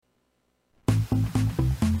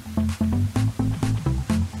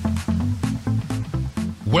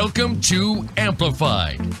Welcome to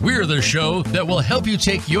Amplified. We're the show that will help you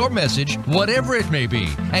take your message, whatever it may be,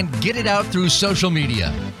 and get it out through social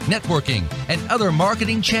media, networking, and other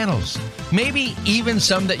marketing channels. Maybe even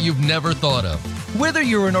some that you've never thought of. Whether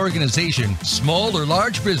you're an organization, small or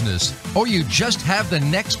large business, or you just have the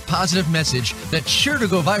next positive message that's sure to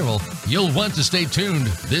go viral, you'll want to stay tuned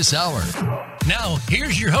this hour. Now,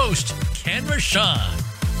 here's your host, Ken Rochon.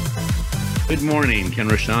 Good morning, Ken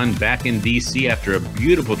Rochon, back in D.C. after a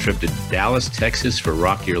beautiful trip to Dallas, Texas for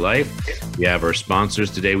Rock Your Life. We have our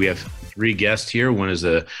sponsors today. We have three guests here. One is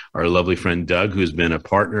our lovely friend Doug, who's been a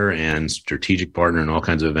partner and strategic partner in all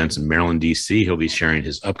kinds of events in Maryland, D.C. He'll be sharing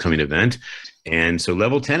his upcoming event. And so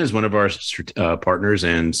Level 10 is one of our partners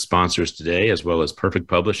and sponsors today, as well as Perfect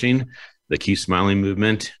Publishing, the Keep Smiling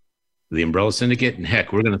Movement, the Umbrella Syndicate, and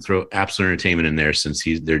heck, we're going to throw Absolute Entertainment in there since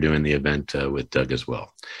they're doing the event with Doug as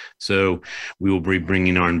well. So we will be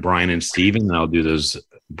bringing on Brian and Steven, and I'll do those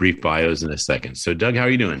brief bios in a second. So Doug, how are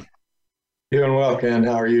you doing? Doing well, Ken.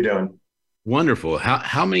 How are you doing? Wonderful.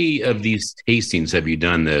 How many of these tastings have you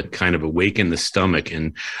done that kind of awaken the stomach?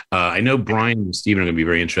 And I know Brian and Steven are going to be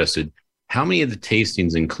very interested. How many of the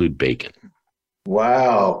tastings include bacon?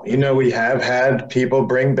 Wow. We have had people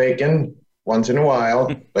bring bacon once in a while,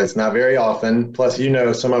 but it's not very often. Plus,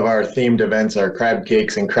 some of our themed events are crab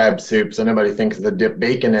cakes and crab soup, so nobody thinks to dip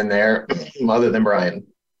bacon in there other than Brian.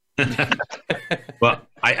 Well,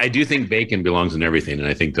 I do think bacon belongs in everything, and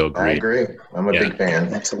I think they'll agree. I agree. I'm a big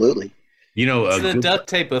fan. Absolutely. It's the duct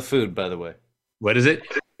tape of food, by the way. What is it?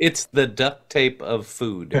 It's the duct tape of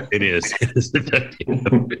food. It is. It is the duct tape of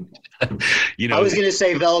food. I was going to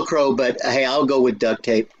say Velcro, but hey, I'll go with duct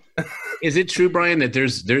tape. Is it true, Brian, that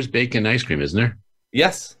there's bacon ice cream, isn't there?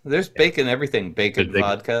 Yes, there's bacon, everything. Bacon,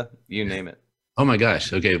 vodka, you name it. Oh, my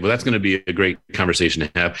gosh. Okay, well, that's going to be a great conversation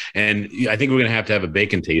to have. And I think we're going to have a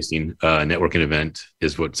bacon tasting networking event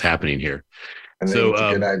is what's happening here. And so, it's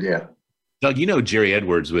a good idea. Doug, you know Jerry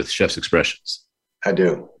Edwards with Chef's Expressions. I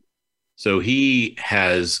do. So he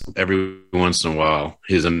has, every once in a while,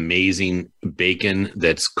 his amazing bacon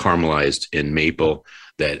that's caramelized in maple,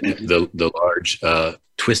 that the large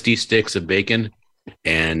twisty sticks of bacon,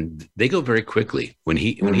 and they go very quickly. When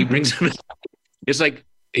he brings them, it's like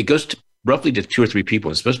it goes to roughly to 2 or 3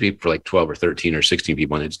 people. It's supposed to be for like 12 or 13 or 16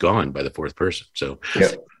 people, and it's gone by the 4th person. So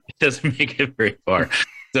It doesn't make it very far.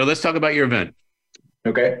 So let's talk about your event.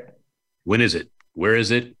 Okay. When is it? Where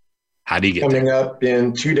is it? How do you get Coming there? up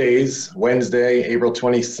in 2 days, Wednesday, April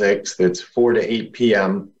 26th. It's 4 to 8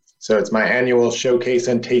 p.m. So it's my annual showcase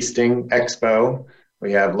and tasting expo.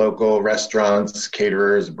 We have local restaurants,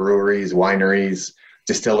 caterers, breweries, wineries,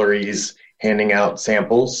 distilleries handing out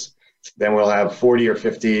samples. Then we'll have 40 or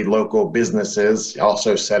 50 local businesses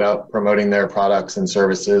also set up promoting their products and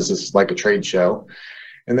services. It's like a trade show.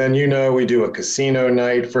 And then, we do a casino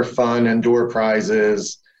night for fun and door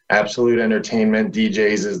prizes. Absolute Entertainment,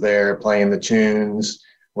 DJs is there playing the tunes.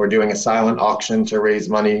 We're doing a silent auction to raise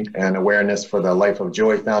money and awareness for the Life of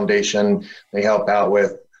Joy Foundation. They help out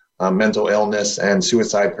with mental illness and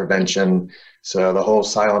suicide prevention. So the whole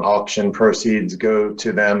silent auction proceeds go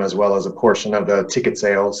to them, as well as a portion of the ticket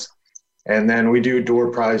sales. And then we do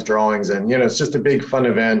door prize drawings, and it's just a big fun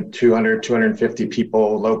event. 250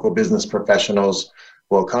 people, local business professionals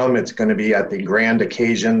will come. It's going to be at the Grand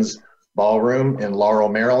Occasions Ballroom in Laurel,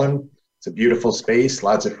 Maryland. It's a beautiful space,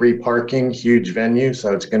 lots of free parking, huge venue,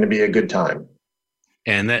 so it's going to be a good time.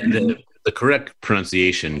 And the correct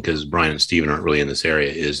pronunciation, because Brian and Steven aren't really in this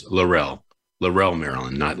area, is Laurel,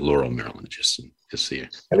 Maryland, not Laurel, Maryland. Just see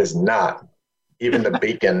it. It is not. Even the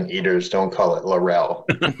bacon eaters don't call it Laurel.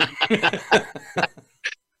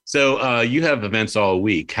 So you have events all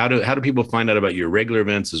week. How do people find out about your regular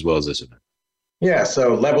events as well as this event? Yeah,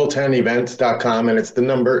 so level10events.com, and it's the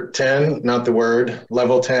number 10, not the word.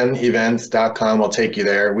 Level10events.com will take you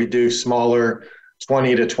there. We do smaller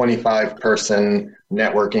 20 to 25 person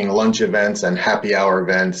networking lunch events and happy hour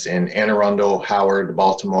events in Anne Arundel, Howard,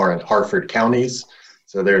 Baltimore, and Harford counties.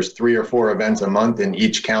 So there's 3 or 4 events a month in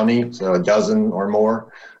each county, so a dozen or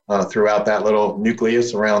more throughout that little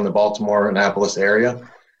nucleus around the Baltimore, Annapolis area.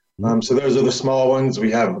 So those are the small ones.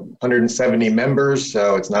 We have 170 members,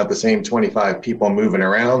 so it's not the same 25 people moving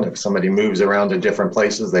around. If somebody moves around to different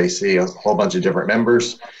places, they see a whole bunch of different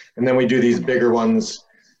members. And then we do these bigger ones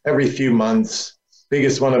every few months.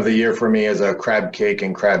 Biggest one of the year for me is a crab cake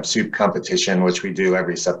and crab soup competition, which we do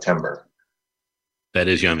every September. That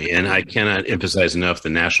is yummy. And I cannot emphasize enough the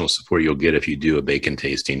national support you'll get if you do a bacon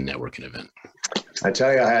tasting networking event. I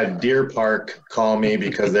tell you, I had Deer Park call me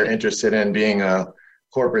because they're interested in being a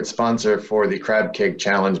corporate sponsor for the Crab Cake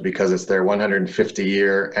Challenge because it's their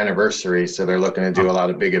 150-year anniversary. So they're looking to do a lot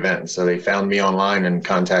of big events. So they found me online and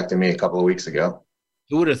contacted me a couple of weeks ago.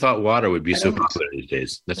 Who would have thought water would be so popular these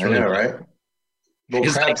days? That's really right? Well,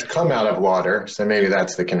 crabs come out of water, so maybe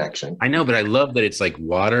that's the connection. I know, but I love that it's like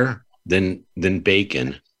water, then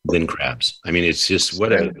bacon, then crabs. I mean, it's just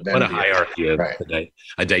what a hierarchy of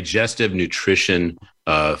a digestive nutrition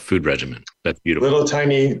food regimen. That's beautiful. Little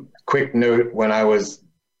tiny quick note: when I was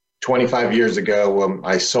 25 years ago,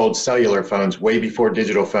 I sold cellular phones way before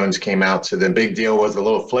digital phones came out. So the big deal was the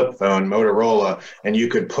little flip phone, Motorola, and you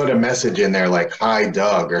could put a message in there like, "Hi,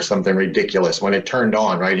 Doug," or something ridiculous. When it turned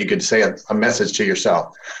on, right, you could say a message to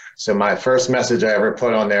yourself. So my first message I ever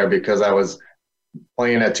put on there, because I was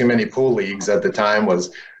playing at too many pool leagues at the time,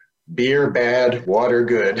 was "Beer bad, water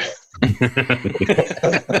good."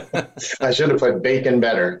 I should have put "bacon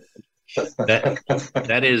better."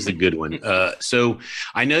 That is a good one. So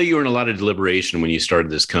I know you were in a lot of deliberation when you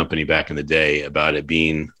started this company back in the day about it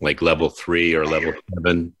being like level 3 or level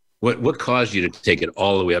 7. What caused you to take it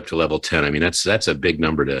all the way up to level 10? I mean, that's a big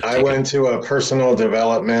number to. I went to a personal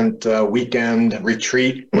development weekend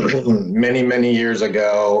retreat many years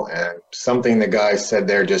ago, and something the guy said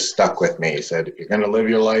there just stuck with me. He said, "If you're going to live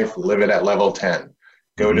your life, live it at level 10.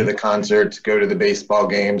 Go to the concerts, go to the baseball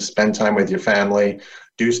games, spend time with your family.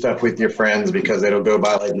 Do stuff with your friends, because it'll go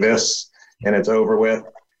by like this and it's over with."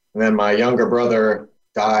 And then my younger brother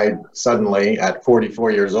died suddenly at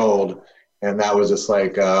 44 years old. And that was just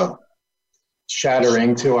like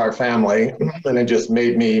shattering to our family. And it just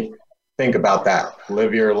made me think about that.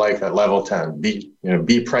 Live your life at level 10.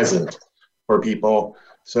 Be present for people.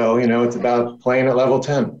 So, it's about playing at level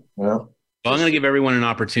 10, Well, I'm going to give everyone an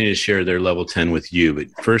opportunity to share their level 10 with you, but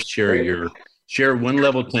first share one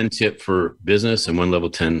level 10 tip for business and one level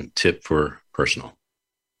 10 tip for personal.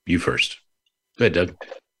 You first. Go ahead, Doug.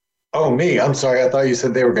 Oh, me? I'm sorry. I thought you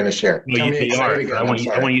said they were going to share. No, you are. I want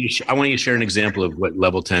you to share an example of what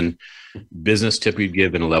level 10 business tip you'd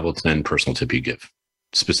give and a level 10 personal tip you give.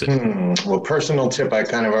 Specific. Well, personal tip I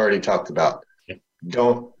kind of already talked about. Yeah.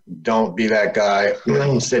 Don't be that guy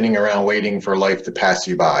sitting around waiting for life to pass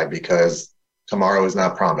you by, because tomorrow is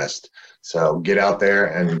not promised. So get out there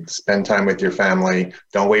and spend time with your family.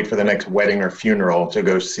 Don't wait for the next wedding or funeral to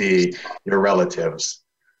go see your relatives.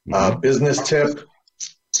 Business tip,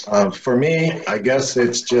 for me, I guess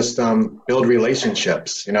it's just build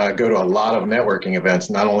relationships. I go to a lot of networking events,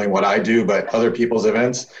 not only what I do, but other people's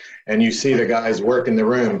events. And you see the guys work in the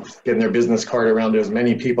room, getting their business card around to as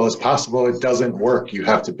many people as possible. It doesn't work. You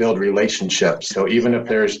have to build relationships. So even if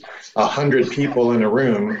there's 100 people in a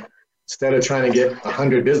room, instead of trying to get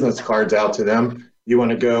 100 business cards out to them, you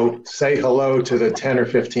want to go say hello to the 10 or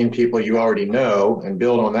 15 people you already know and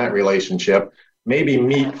build on that relationship. Maybe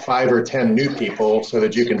meet 5 or 10 new people so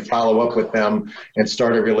that you can follow up with them and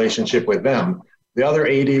start a relationship with them. The other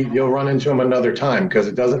 80, you'll run into them another time, because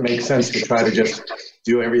it doesn't make sense to try to just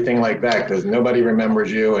do everything like that, because nobody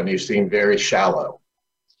remembers you and you seem very shallow.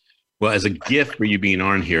 Well, as a gift for you being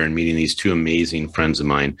on here and meeting these two amazing friends of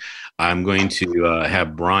mine, I'm going to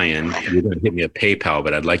have Brian, you're going to hit me a PayPal,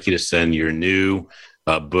 but I'd like you to send your new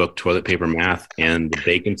book, Toilet Paper Math and the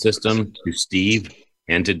Bacon System, to Steve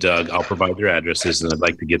and to Doug. I'll provide their addresses, and I'd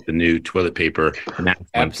like to get the new toilet paper math.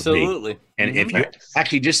 Absolutely. And if you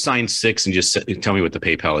actually just sign 6 and just tell me what the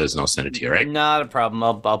PayPal is, and I'll send it to you, all right? Not a problem.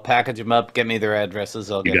 I'll package them up, get me their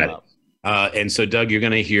addresses, I'll get them up. And so, Doug, you're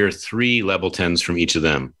going to hear 3 level 10s from each of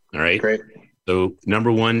them. All right. Great. So,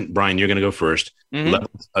 number 1, Brian, you're going to go first.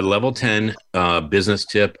 A level 10 business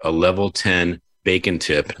tip, a level 10 bacon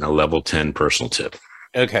tip, and a level 10 personal tip.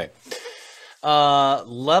 Okay.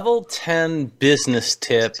 Level 10 business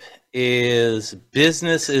tip is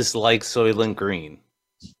business is like Soylent Green.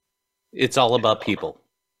 It's all about people.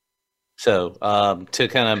 So to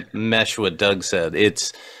kind of mesh what Doug said,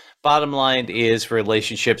 it's bottom line is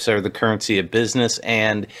relationships are the currency of business.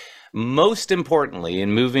 And most importantly,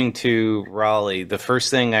 in moving to Raleigh, the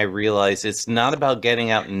first thing I realized, it's not about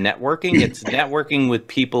getting out and networking. It's networking with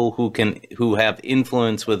people who have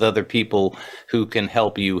influence with other people who can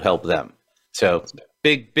help you help them. So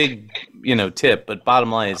big, tip, but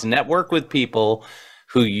bottom line is network with people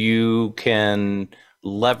who you can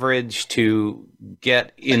leverage to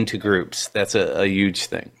get into groups. That's a huge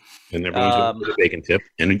thing. And everyone's going to the bacon tip.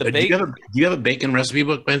 And do you have a bacon recipe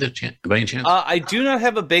book by any chance? I do not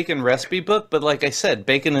have a bacon recipe book, but like I said,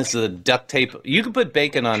 bacon is the duct tape. You can put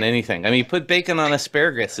bacon on anything. I mean, put bacon on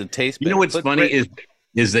asparagus. It tastes better. You know what's funny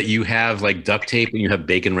is that you have like duct tape and you have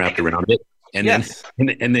bacon wrapped around it. And Yes.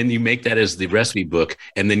 then you make that as the recipe book,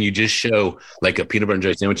 and then you just show like a peanut butter and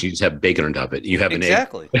jelly sandwich. You just have bacon on top of it. You have an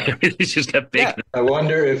Exactly. egg. You just have bacon. I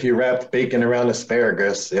wonder if you wrapped bacon around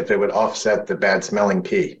asparagus, if it would offset the bad smelling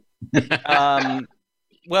pea.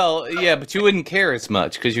 Well, yeah, but you wouldn't care as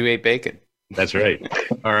much because you ate bacon. That's right.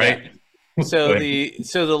 All right. So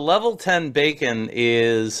the level 10 bacon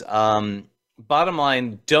is bottom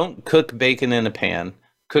line, don't cook bacon in a pan.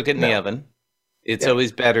 Cook it in the oven. It's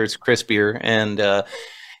always better. It's crispier.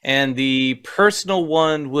 And the personal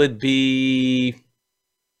one would be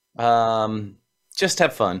just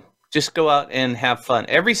have fun. Just go out and have fun.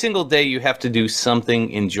 Every single day you have to do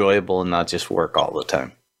something enjoyable and not just work all the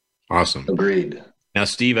time. Awesome. Agreed. Now,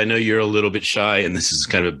 Steve, I know you're a little bit shy, and this is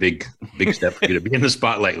kind of a big step for you to be in the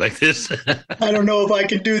spotlight like this. I don't know if I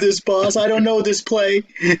can do this, boss. I don't know this play.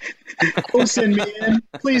 Don't send me in.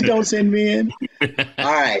 Please don't send me in.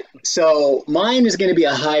 All right. So mine is going to be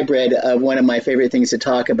a hybrid of one of my favorite things to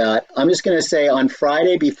talk about. I'm just going to say on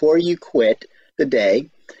Friday before you quit the day,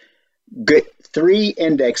 get 3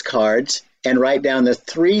 index cards and write down the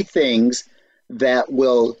 3 things that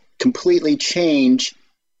will completely change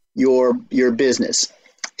your business.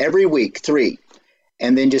 Every week, 3.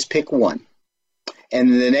 And then just pick one.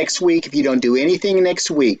 And the next week, if you don't do anything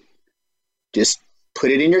next week, just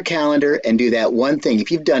put it in your calendar and do that one thing.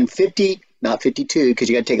 If you've done 50, not 52, because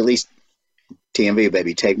you got to take at least TMV,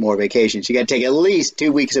 baby, take more vacations. You got to take at least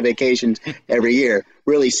 2 weeks of vacations every year.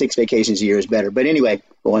 Really, 6 vacations a year is better. But anyway,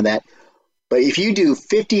 go on that. But if you do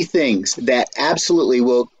 50 things that absolutely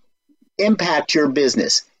will impact your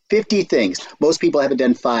business, 50 things. Most people haven't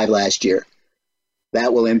done 5 last year.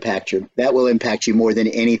 That will impact you more than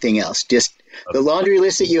anything else. Just the laundry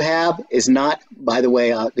list that you have is not, by the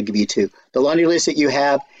way, I'll give you 2. The laundry list that you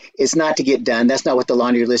have is not to get done. That's not what the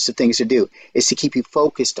laundry list of things to do. It's to keep you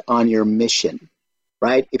focused on your mission,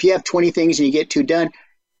 right? If you have 20 things and you get 2 done,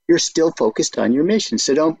 you're still focused on your mission.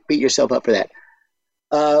 So don't beat yourself up for that.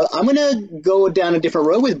 I'm going to go down a different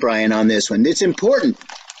road with Brian on this one. It's important.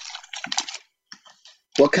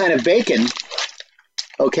 What kind of bacon?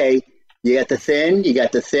 Okay, you got the thin, you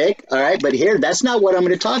got the thick. All right, but here, that's not what I'm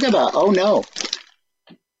going to talk about. Oh, no.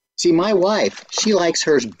 See, my wife, she likes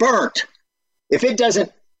hers burnt. If it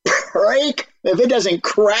doesn't break, if it doesn't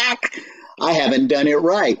crack, I haven't done it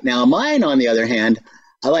right. Now, mine, on the other hand,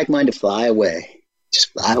 I like mine to fly away.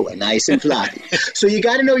 Just fly away, nice and fluffy. So you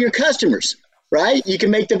got to know your customers, right? You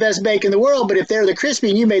can make the best bacon in the world, but if they're the crispy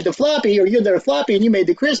and you made the floppy, or you're the floppy and you made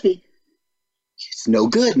the crispy, it's no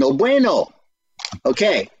good, no bueno.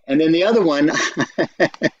 Okay, and then the other one,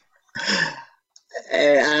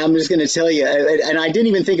 I'm just going to tell you, and I didn't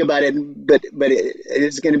even think about it, but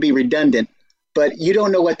it's going to be redundant, but you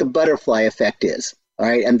don't know what the butterfly effect is, all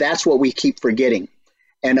right? And that's what we keep forgetting.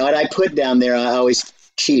 And what I put down there, I always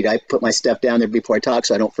cheat. I put my stuff down there before I talk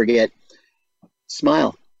so I don't forget.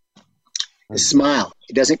 Smile. Smile.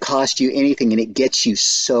 It doesn't cost you anything, and it gets you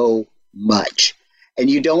so much. And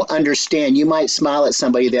you don't understand. You might smile at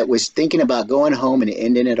somebody that was thinking about going home and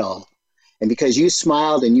ending it all. And because you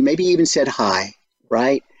smiled and you maybe even said hi,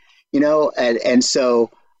 right? You know, and so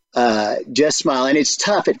just smile. And it's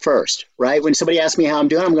tough at first, right? When somebody asks me how I'm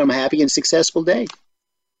doing, I'm going to have a happy and successful day. It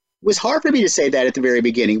was hard for me to say that at the very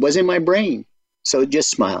beginning. It was in my brain. So just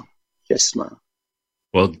smile. Just smile.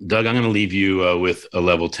 Well, Doug, I'm going to leave you with a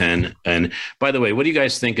level 10. And by the way, what do you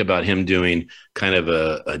guys think about him doing kind of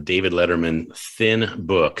a David Letterman thin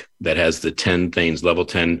book that has the 10 things, level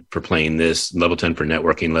 10 for playing this, level 10 for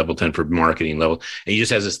networking, level 10 for marketing, and he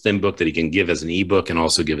just has this thin book that he can give as an ebook and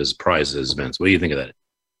also give as prizes as events. What do you think of that?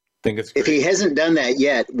 I think it's great. If he hasn't done that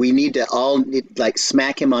yet, we need to all like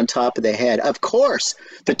smack him on top of the head. Of course,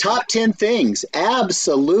 the top 10 things.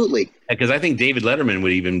 Absolutely. Because I think David Letterman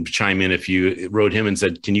would even chime in if you wrote him and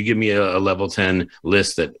said, can you give me a level 10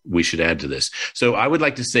 list that we should add to this? So I would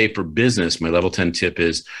like to say for business, my level 10 tip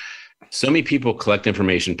is so many people collect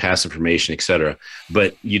information, pass information, et cetera,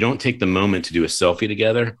 but you don't take the moment to do a selfie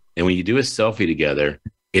together. And when you do a selfie together,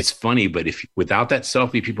 it's funny, but without that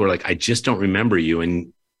selfie, people are like, I just don't remember you.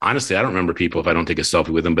 And honestly, I don't remember people if I don't take a selfie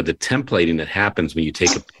with them, but the templating that happens when you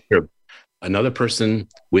take a picture of another person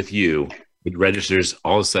with you, it registers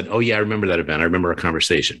all of a sudden, oh yeah, I remember that event. I remember our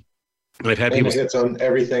conversation. And I've had people. It hits on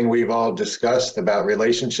everything we've all discussed about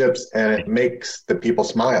relationships, and it makes the people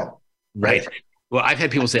smile. Right. Well, I've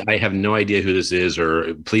had people say, I have no idea who this is,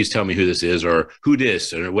 or please tell me who this is, or who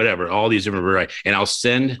this, or whatever, all these different varieties. And I'll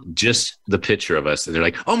send just the picture of us. And they're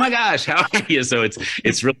like, oh my gosh, how are you? So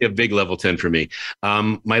it's really a big level 10 for me.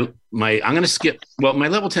 I'm going to skip. Well, my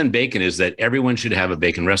level 10 bacon is that everyone should have a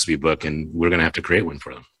bacon recipe book, and we're going to have to create one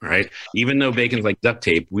for them. All right. Even though bacon is like duct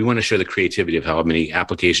tape, we want to show the creativity of how many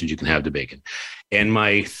applications you can have to bacon. And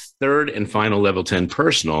my third and final level 10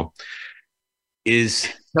 personal is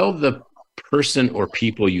tell the person or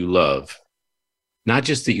people you love, not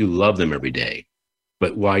just that you love them every day,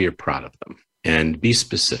 but why you're proud of them. And be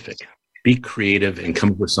specific, be creative, and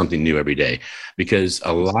come up with something new every day. Because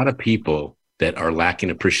a lot of people that are lacking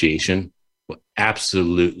appreciation will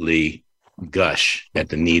absolutely gush at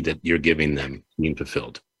the need that you're giving them being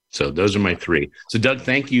fulfilled. So those are my three. So Doug,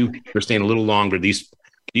 thank you for staying a little longer.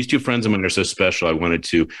 These two friends of mine are so special.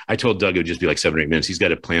 I told Doug it would just be like 7 or 8 minutes. He's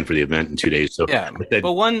got a plan for the event in 2 days. So yeah.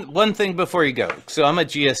 But one thing before you go. So I'm a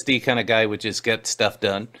GSD kind of guy, which is get stuff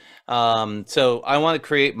done. So I want to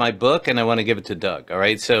create my book and I want to give it to Doug. All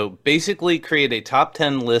right. So basically create a top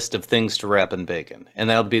 10 list of things to wrap in bacon. And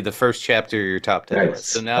that'll be the first chapter of your top 10 list.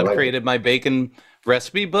 So now I've created my bacon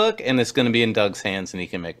recipe book, and it's going to be in Doug's hands, and he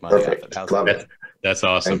can make money off it. Love it. That's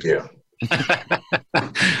awesome. Thank you.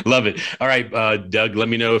 Love it. All right, Doug, let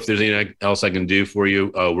me know if there's anything else I can do for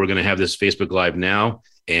you. We're going to have this Facebook Live now,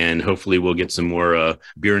 and hopefully we'll get some more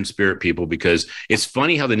beer and spirit people, because it's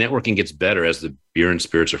funny how the networking gets better as the beer and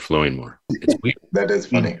spirits are flowing more. It's weird. That is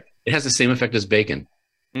funny. It has the same effect as bacon.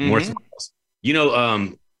 More smiles. You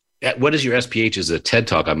know, what is your SPH is a TED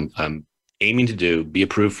Talk I'm aiming to do, be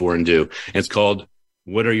approved for, and do. And it's called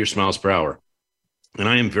What Are Your Smiles Per Hour? And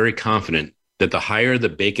I am very confident that the higher the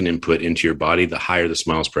bacon input into your body, the higher the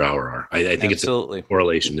smiles per hour are. I think Absolutely. It's a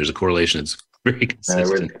correlation. There's a correlation. It's very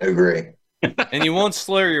consistent. I would agree. And you won't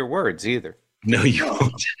slur your words either. No, you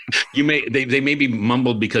won't. You may. They may be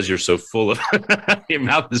mumbled because you're so full of your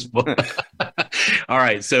mouth is full. All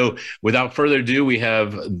right. So without further ado, we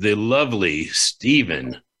have the lovely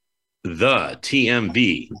Stephen, the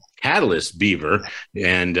TMV Catalyst Beaver,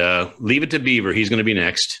 and leave it to Beaver. He's going to be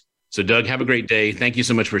next. So, Doug, have a great day. Thank you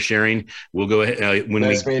so much for sharing. We'll go ahead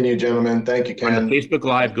Nice meeting you, gentlemen. Thank you, Ken. On the Facebook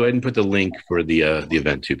Live, go ahead and put the link for the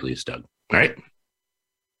event too, please, Doug. All right.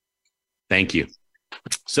 Thank you.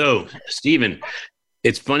 So, Stephen,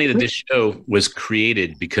 it's funny that this show was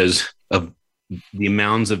created because of the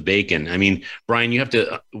mounds of bacon. I mean, Brian,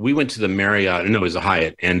 we went to the Marriott, no, it was a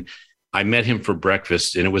Hyatt, and I met him for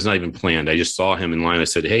breakfast, and it was not even planned. I just saw him in line. I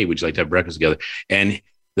said, hey, would you like to have breakfast together? And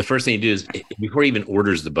the first thing he does, before he even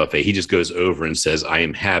orders the buffet, he just goes over and says, I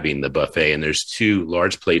am having the buffet. And there's 2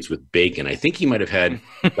 large plates with bacon. I think he might have had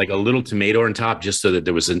like a little tomato on top, just so that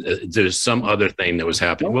there's some other thing that was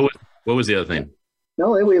happening. What was the other thing?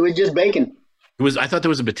 No, it was just bacon. I thought there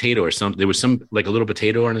was a potato or something. There was some, like a little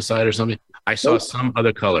potato on the side or something. I saw some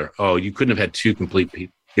other color. Oh, you couldn't have had 2 complete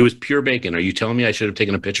pieces. It was pure bacon. Are you telling me I should have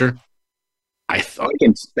taken a picture? I thought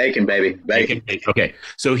bacon, baby. Bacon. Okay.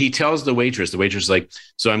 So he tells the waitress is like,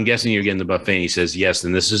 so I'm guessing you're getting the buffet. And he says, yes.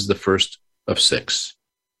 And this is the first of 6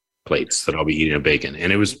 plates that I'll be eating of bacon.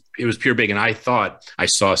 And it was pure bacon. I thought I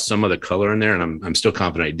saw some other color in there, and I'm still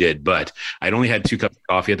confident I did, but I'd only had 2 cups of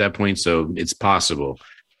coffee at that point. So it's possible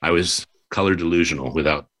I was color delusional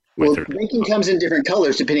bacon comes in different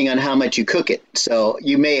colors depending on how much you cook it. So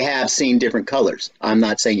you may have seen different colors. I'm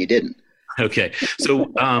not saying you didn't. Okay.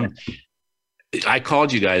 So, I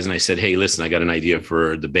called you guys and I said, hey, listen, I got an idea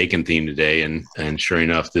for the bacon theme today. And sure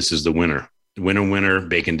enough, this is the winner,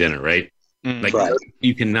 bacon dinner, right? Like right.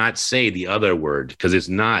 You cannot say the other word because it's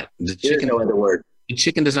not the chicken. There's no other word. The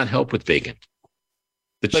chicken does not help with bacon.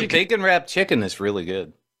 Bacon wrapped chicken is really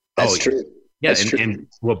good. That's true. Yeah. And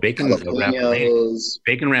bacon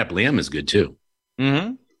wrapped lamb is good too.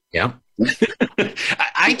 Mm-hmm. Yeah.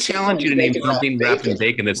 I challenge you to name something wrapped in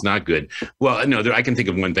bacon that's not good. Well, no, I can think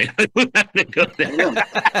of one thing.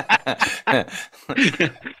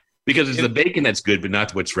 Because it's the bacon that's good, but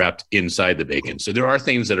not what's wrapped inside the bacon. So there are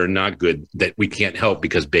things that are not good that we can't help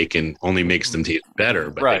because bacon only makes them taste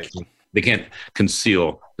better. But right. They can't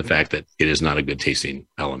conceal the fact that it is not a good tasting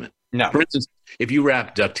element. No. For instance, if you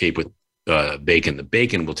wrap duct tape with bacon, the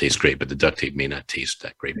bacon will taste great, but the duct tape may not taste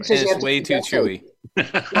that great. It's way too chewy. You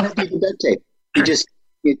don't have to use duct tape.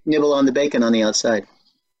 You nibble on the bacon on the outside.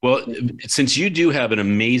 Well, since you do have an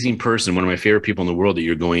amazing person, one of my favorite people in the world that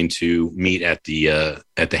you're going to meet at the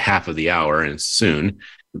half of the hour and soon,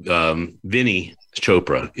 Vinny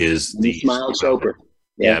Chopra is the Smile Chopra.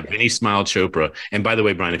 Yeah, Vinny Smile Chopra. And by the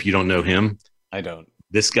way, Brian, if you don't know him, I don't.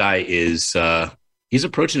 This guy is he's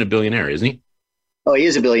approaching a billionaire, isn't he? Oh, he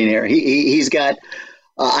is a billionaire. He's got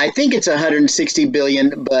I think it's 160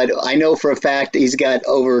 billion, but I know for a fact he's got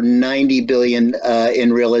over 90 billion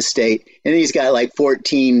in real estate, and he's got like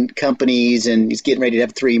 14 companies, and he's getting ready to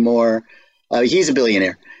have 3 more. He's a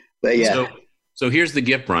billionaire, but yeah. So here's the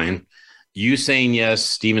gift, Brian. You saying yes,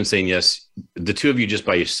 Steven saying yes. The two of you just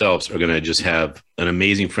by yourselves are going to just have an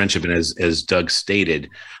amazing friendship, and as Doug stated,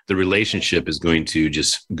 the relationship is going to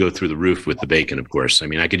just go through the roof with the bacon. Of course, I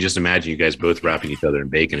mean, I could just imagine you guys both wrapping each other in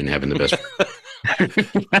bacon and having the best.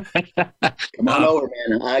 Come on over,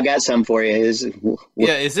 man. I got some for you. Is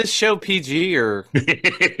this show PG or?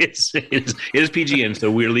 It is PG, and so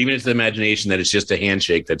we're leaving it to the imagination that it's just a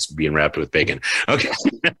handshake that's being wrapped with bacon. Okay.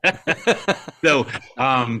 So,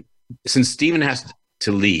 since Steven has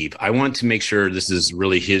to leave, I want to make sure this is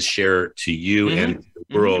really his share to you and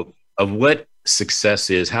the world of what success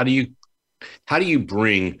is. How do you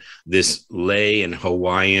bring this lay and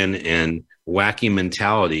Hawaiian and wacky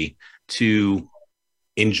mentality to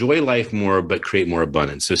enjoy life more, but create more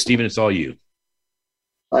abundance? So, Steven, it's all you.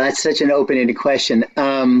 Well, that's such an open-ended question.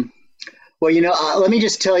 Well, let me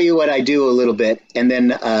just tell you what I do a little bit, and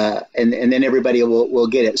then and then everybody will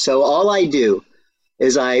get it. So all I do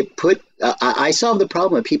is I solve the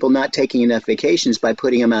problem of people not taking enough vacations by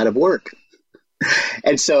putting them out of work.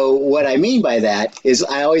 And so what I mean by that is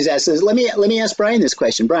I always ask this. Let me ask Brian this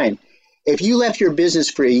question. Brian, if you left your business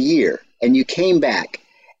for a year and you came back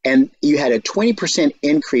and you had a 20%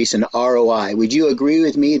 increase in ROI, would you agree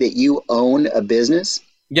with me that you own a business?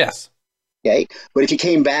 Yes. Okay. But if you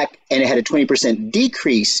came back and it had a 20%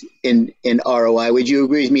 decrease in ROI, would you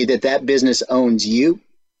agree with me that that business owns you?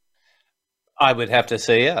 I would have to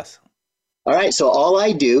say yes. All right. So all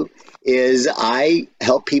I do is I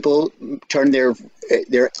help people turn their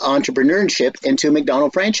entrepreneurship into a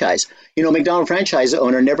McDonald's franchise. McDonald's franchise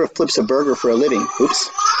owner never flips a burger for a living. Oops.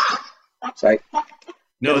 Sorry.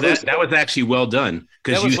 No, that was actually well done.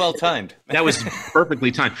 That was well timed. That was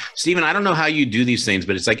perfectly timed. Steven, I don't know how you do these things,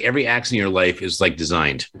 but it's like every action in your life is like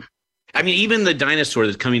designed. I mean, even the dinosaur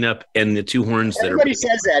that's coming up and the 2 horns that everybody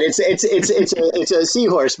says that it's a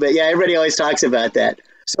seahorse, but yeah, everybody always talks about that.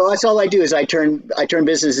 So that's all I do is I turn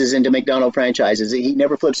businesses into McDonald's franchises. He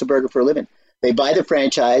never flips a burger for a living. They buy the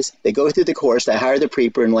franchise, they go through the course, they hire the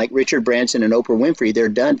preacher, and like Richard Branson and Oprah Winfrey, they're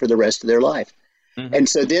done for the rest of their life. Mm-hmm. And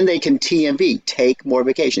so then they can TMV, take more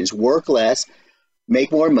vacations, work less,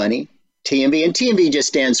 make more money. TMV, and TMV just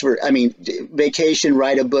stands for, vacation,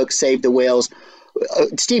 write a book, save the whales.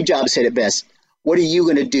 Steve Jobs said it best. What are you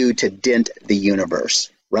going to do to dent the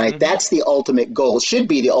universe? Right? Mm-hmm. That's the ultimate goal. Should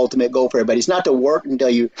be the ultimate goal for everybody. It's not to work until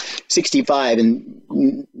you're 65,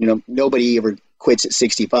 and nobody ever quits at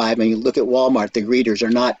 65. I mean, look at Walmart. The greeters are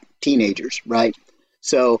not teenagers, right?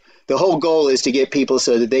 So the whole goal is to get people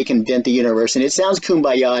so that they can dent the universe. And it sounds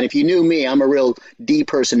kumbaya. And if you knew me, I'm a real D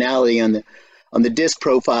personality on the disc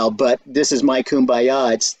profile. But this is my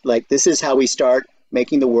kumbaya. It's like this is how we start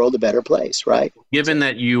making the world a better place, right? Given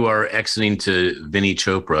that you are exiting to Vinny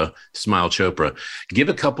Chopra, Smile Chopra, give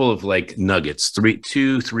a couple of like nuggets,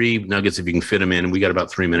 2, 3 nuggets if you can fit them in. We got about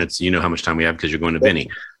 3 minutes. You know how much time we have because you're going to Vinny.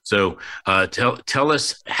 So tell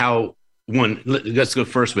us how. One, let's go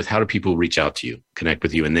first with how do people reach out to you, connect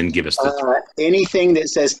with you, and then give us anything that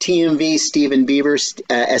says TMV, Steven Beaver,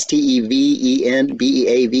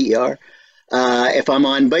 StevenBeaver. If I'm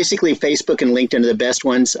on basically Facebook and LinkedIn are the best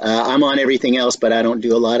ones. I'm on everything else, but I don't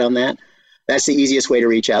do a lot on that. That's the easiest way to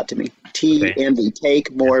reach out to me. TMV,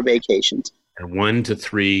 take more vacations. And 1 to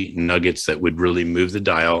 3 nuggets that would really move the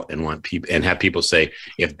dial and have people say,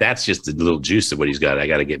 if that's just a little juice of what he's got, I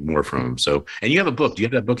got to get more from him. So, and you have a book. Do you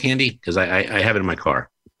have that book handy? Because I have it in my car.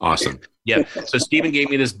 Awesome. Yeah. So Steven gave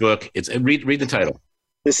me this book. It's read the title.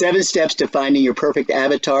 The 7 Steps to Finding Your Perfect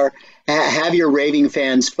Avatar. Have your raving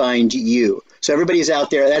fans find you. So everybody's out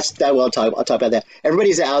there. I'll talk about that.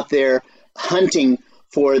 Everybody's out there hunting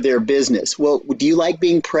for their business. Well, do you like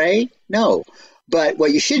being prey? No. But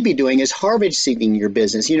what you should be doing is harvesting your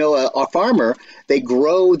business. A farmer, they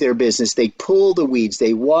grow their business, they pull the weeds,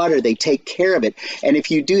 they water, they take care of it. And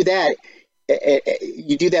if you do that,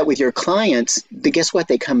 with your clients, guess what?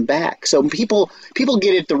 They come back. So people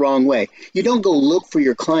get it the wrong way. You don't go look for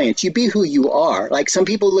your clients. You be who you are. Like some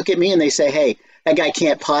people look at me and they say, hey, that guy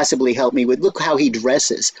can't possibly help me with, look how he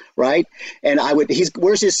dresses, right? And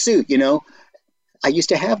where's his suit, I used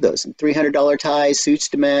to have those, $300 ties, suits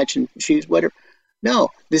to match, and shoes, whatever.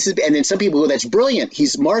 No, and then some people, that's brilliant.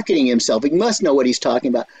 He's marketing himself. He must know what he's talking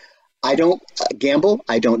about. I don't gamble.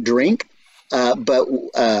 I don't drink, but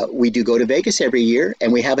we do go to Vegas every year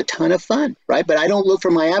and we have a ton of fun, right? But I don't look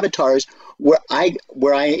for my avatars where I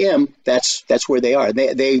am. That's where they are.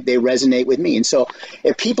 They resonate with me. And so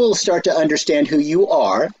if people start to understand who you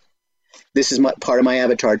are, This is part of my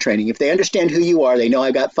avatar training. If they understand who you are, they know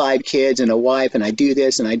I've got 5 kids and a wife, and I do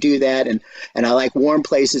this and I do that, and I like warm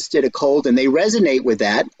places instead of cold, and they resonate with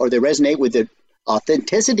that, or they resonate with the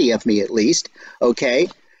authenticity of me at least, okay?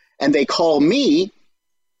 And they call me,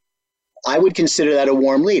 I would consider that a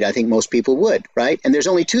warm lead. I think most people would, right? And there's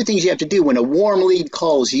only 2 things you have to do when a warm lead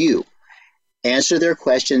calls you. Answer their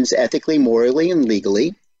questions ethically, morally, and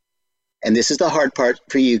legally. And this is the hard part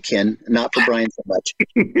for you, Ken, not for Brian so much.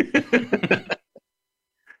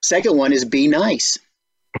 Second one is be nice.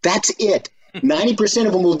 That's it. 90%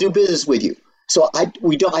 of them will do business with you. So I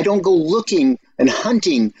don't go looking and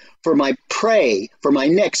hunting for my prey, for my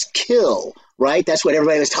next kill, right? That's what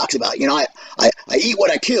everybody always talks about. You know, I eat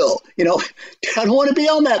what I kill. You know, I don't want to be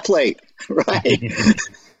on that plate, right?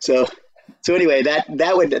 So anyway,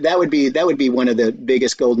 that would be one of the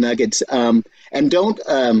biggest gold nuggets. And don't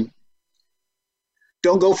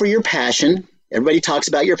go for your passion. Everybody talks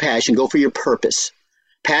about your passion. Go for your purpose.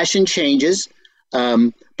 Passion changes,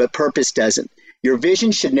 but purpose doesn't. Your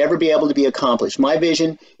vision should never be able to be accomplished. My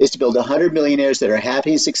vision is to build 100 millionaires that are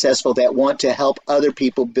happy and successful, that want to help other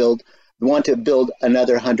people build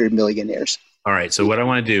another 100 millionaires. All right. So what I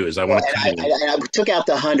want to do is I took out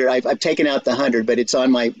the 100. I've taken out the 100, but it's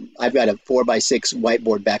on I've got a 4x6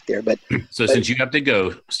 whiteboard back there. But since you have to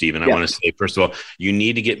go, Stephen, I want to say, first of all, you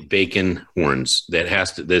need to get bacon horns.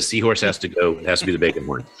 The seahorse has to go. It has to be the bacon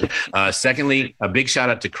horn. Secondly, a big shout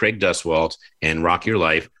out to Craig Duswalt and Rock Your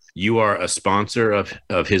Life. You are a sponsor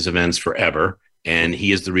of his events forever. And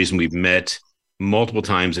he is the reason we've met multiple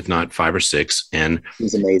times, if not 5 or 6. And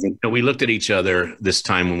he's amazing. We looked at each other this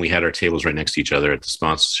time when we had our tables right next to each other at the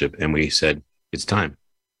sponsorship, and we said, it's time.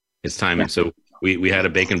 It's time. Yeah. And so we had a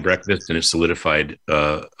bacon breakfast, and it solidified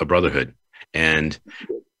a brotherhood. And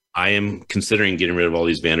I am considering getting rid of all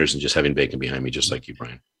these vendors and just having bacon behind me, just like you,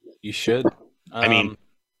 Brian. You should. I mean,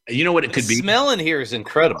 you know what it could be? The smell in here is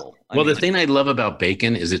incredible. The thing I love about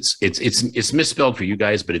bacon is it's misspelled for you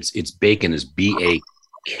guys, but it's bacon is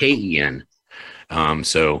BAKEN.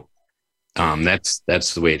 So that's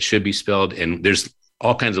the way it should be spelled. And there's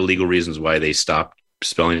all kinds of legal reasons why they stopped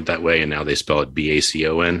spelling it that way, and now they spell it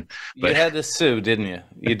BACON. But you had to sue, didn't you?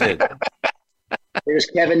 You did. There's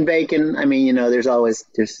Kevin Bacon. I mean, there's always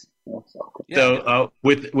So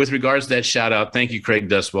with regards to that shout out, thank you, Craig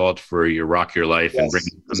Duswalt, for your Rock Your Life and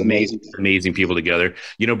bringing amazing people together.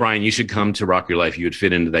 Brian, you should come to Rock Your Life. You would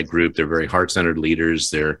fit into that group. They're very heart-centered leaders.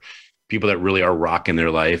 They're people that really are rocking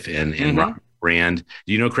their life and rock brand.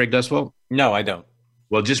 Do you know Craig Duswalt? No, I don't.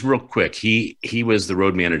 Well, just real quick, he was the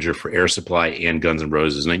road manager for Air Supply and Guns N'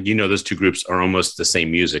 Roses, and those two groups are almost the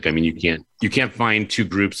same music. I mean, you can't find two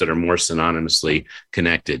groups that are more synonymously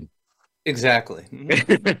connected. Exactly.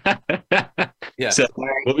 Yeah. So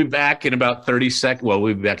we'll be back in about 30 seconds. Well,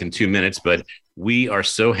 we'll be back in 2 minutes, but we are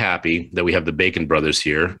so happy that we have the Bacon Brothers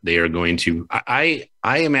here. They are going to. I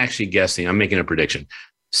am actually guessing. I'm making a prediction.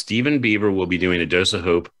 Stephen Beaver will be doing a Dose of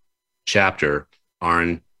Hope chapter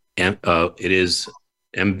on it is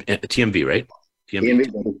TMV, right?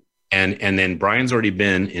 TMV. And then Brian's already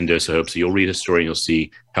been in Dose of Hope, so you'll read his story and you'll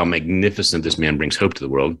see how magnificent this man brings hope to the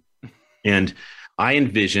world. And I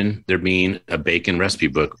envision there being a bacon recipe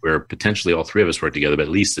book where potentially all 3 of us work together, but at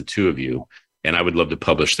least the 2 of you. And I would love to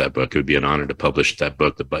publish that book. It would be an honor to publish that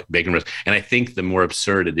book, the bacon recipe. And I think the more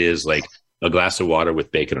absurd it is, like a glass of water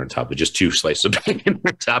with bacon on top of just 2 slices of bacon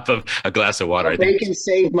on top of a glass of water. Bacon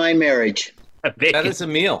saved my marriage. That is a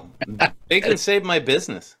meal. Bacon saved my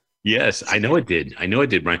business. Yes, I know it did.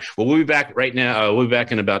 Brian. Well, we'll be back right now. We'll be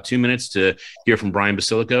back in about 2 minutes to hear from Brian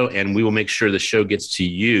Basilico, and we will make sure the show gets to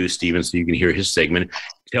you, Stephen, so you can hear his segment.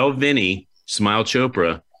 Tell Vinny, Smile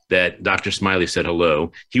Chopra, that Dr. Smiley said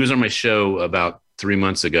hello. He was on my show about 3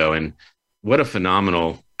 months ago, and what a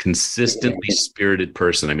phenomenal, consistently spirited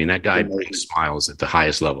person. I mean, that guy brings smiles at the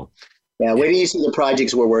highest level. Yeah, wait till you see the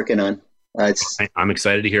projects we're working on. I'm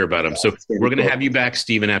excited to hear about them. So we're going to have you back,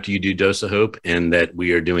 Stephen, after you do Dose of Hope, and that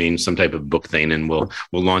we are doing some type of book thing, and we'll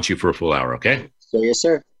launch you for a full hour. Okay. So yes,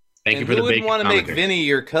 sir. Thank you for the bacon. You want to make Vinny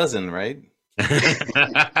your cousin, right?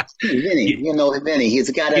 Vinny, Vinny, he's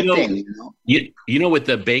got a thing. With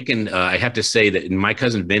the bacon, I have to say that my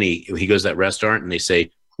cousin Vinny, he goes to that restaurant and they say,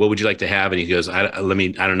 what would you like to have? And he goes, I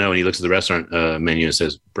don't know. And he looks at the restaurant menu and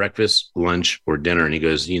says, breakfast, lunch, or dinner. And he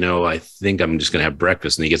goes, I think I'm just going to have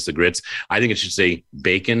breakfast. And he gets the grits. I think it should say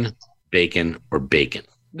bacon, bacon, or bacon.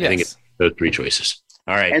 Yes. I think it's those 3 choices.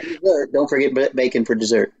 All right. And dessert. Don't forget bacon for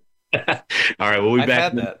dessert. All right. We'll be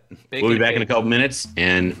back. We'll be back in a couple minutes.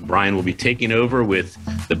 And Brian will be taking over with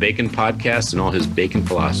the Bacon Podcast and all his bacon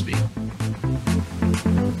philosophy.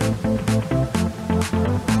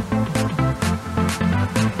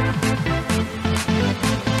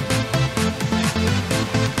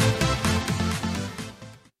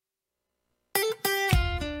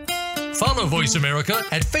 Voice America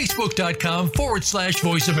at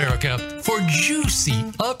facebook.com/Voice America for juicy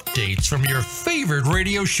updates from your favorite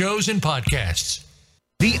radio shows and podcasts.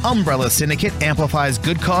 The Umbrella Syndicate amplifies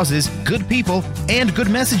good causes, good people, and good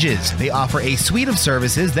messages. They offer a suite of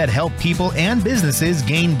services that help people and businesses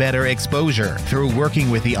gain better exposure. Through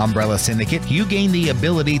working with the Umbrella Syndicate, you gain the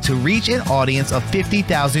ability to reach an audience of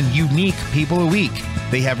 50,000 unique people a week.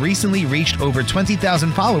 They have recently reached over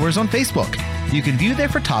 20,000 followers on Facebook. You can view their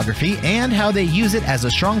photography and how they use it as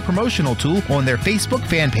a strong promotional tool on their Facebook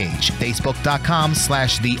fan page,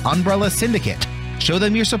 facebook.com/The Umbrella Syndicate. Show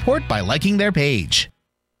them your support by liking their page.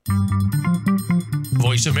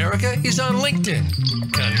 Voice America is on LinkedIn.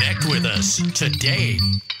 Connect with us today.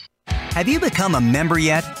 Have you become a member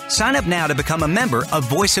yet? Sign up now to become a member of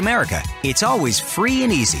Voice America. It's always free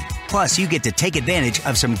and easy. Plus, you get to take advantage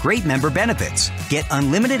of some great member benefits. Get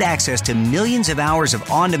unlimited access to millions of hours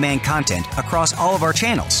of on-demand content across all of our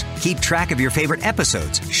channels. Keep track of your favorite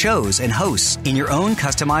episodes, shows, and hosts in your own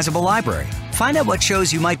customizable library. Find out what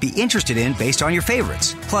shows you might be interested in based on your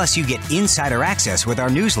favorites. Plus, you get insider access with our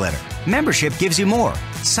newsletter. Membership gives you more.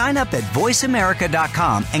 Sign up at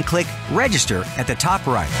voiceamerica.com and click register at the top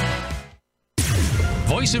right.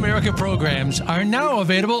 Voice America programs are now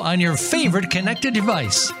available on your favorite connected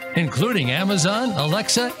device, including Amazon,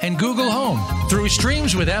 Alexa, and Google Home. Through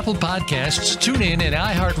streams with Apple Podcasts, TuneIn, and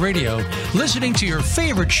iHeartRadio, listening to your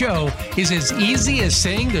favorite show is as easy as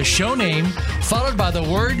saying the show name followed by the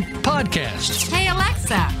word podcast. Hey,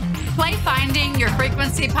 Alexa, play Finding Your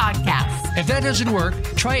Frequency podcast. If that doesn't work,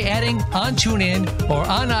 try adding on TuneIn or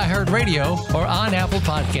on iHeartRadio or on Apple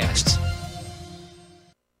Podcasts.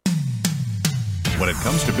 When it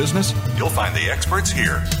comes to business, you'll find the experts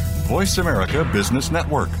here. Voice America Business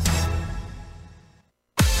Network.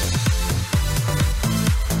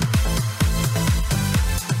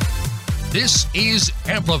 This is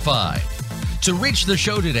Amplified. To reach the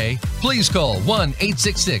show today, please call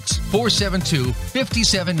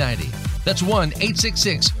 1-866-472-5790. That's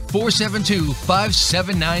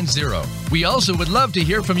 1-866-472-5790. We also would love to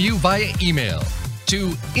hear from you via email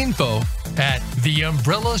to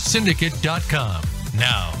info@theumbrellasyndicate.com.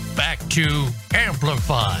 Now, back to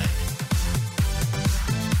Amplified.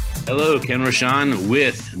 Hello, Ken Rochon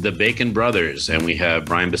with the Bacon Brothers, and we have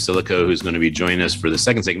Brian Basilico, who's going to be joining us for the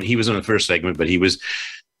second segment. He was on the first segment, but he was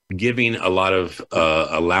giving a lot of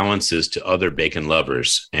allowances to other bacon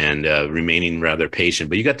lovers and remaining rather patient.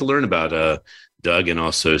 But you got to learn about Doug and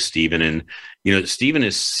also Stephen. And, you know, Stephen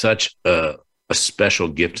is such a special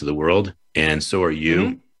gift to the world, and so are you.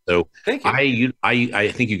 Mm-hmm. So thank you.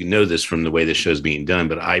 I think you know this from the way this show is being done,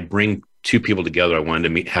 but I bring two people together. I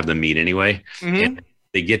wanted to have them meet anyway. Mm-hmm. And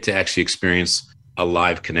they get to actually experience a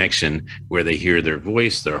live connection where they hear their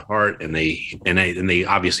voice, their heart, and they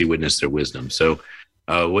obviously witness their wisdom. So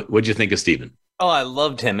what'd you think of Stephen? Oh, I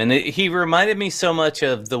loved him. And he reminded me so much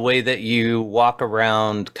of the way that you walk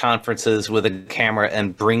around conferences with a camera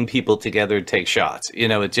and bring people together to take shots. You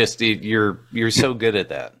know, you're so good at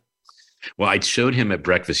that. Well, I showed him at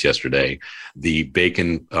breakfast yesterday the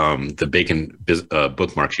bacon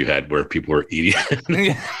bookmarks you had where people were eating.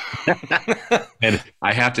 And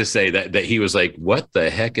I have to say that he was like, what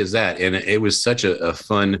the heck is that? And it was such a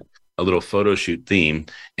fun, a little photo shoot theme.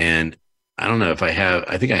 And I don't know if I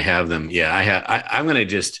think I have them. Yeah, I'm going to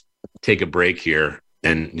just take a break here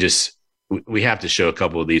and we have to show a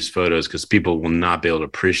couple of these photos because people will not be able to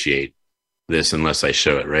appreciate this unless I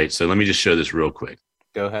show it, right? So let me just show this real quick.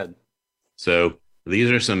 Go ahead. So these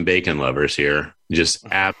are some bacon lovers here, just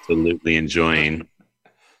absolutely enjoying.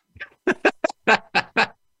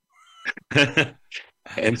 And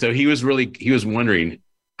so he was wondering,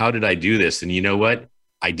 how did I do this? And you know what?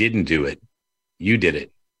 I didn't do it. You did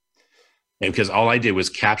it. And because all I did was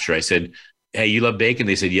capture. I said, hey, you love bacon?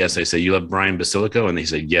 They said, yes. I said, you love Brian Basilico? And they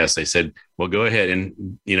said, yes. I said, well, go ahead.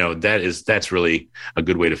 And, you know, that's really a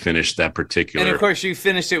good way to finish that particular. And of course, you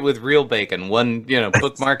finished it with real bacon,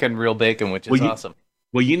 bookmark and real bacon, which is awesome.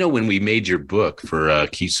 Well, you know, when we made your book for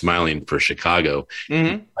Keep Smiling for Chicago,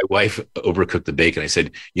 my wife overcooked the bacon. I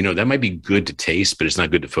said, you know, that might be good to taste, but it's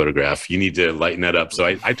not good to photograph. You need to lighten that up. So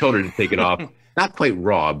I told her to take it off, not quite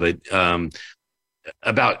raw, but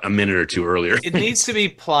about a minute or two earlier. It needs to be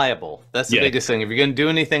pliable. That's the biggest thing. If you're going to do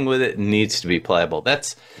anything with it, it needs to be pliable.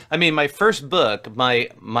 My first book,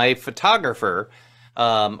 my photographer,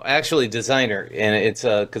 actually designer, and it's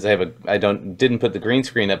because I didn't put the green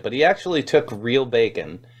screen up, but he actually took real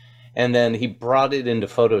bacon and then he brought it into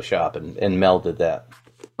Photoshop and melded that.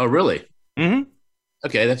 Oh, really? Mm-hmm.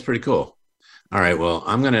 Okay, that's pretty cool. All right, well,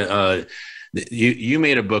 I'm gonna. You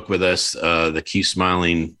made a book with us, the Keep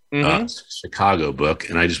Smiling Chicago book,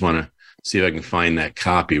 and I just want to see if I can find that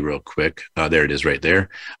copy real quick. There it is right there.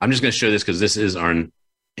 I'm just going to show this because this is on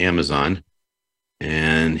Amazon.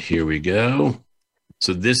 And here we go.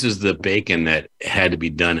 So this is the bacon that had to be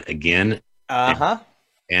done again. Uh-huh.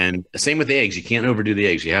 And same with the eggs. You can't overdo the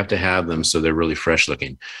eggs. You have to have them so they're really fresh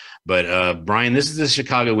looking. But Brian, this is the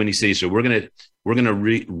Chicago Windy City. So we're gonna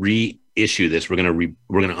reissue this. We're gonna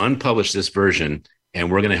unpublish this version,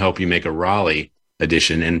 and we're gonna help you make a Raleigh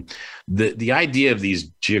edition. And the idea of these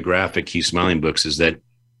geographic Keep Smiling books is that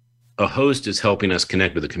a host is helping us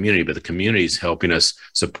connect with the community, but the community is helping us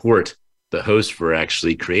support the host for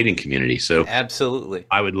actually creating community. So absolutely,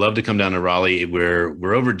 I would love to come down to Raleigh.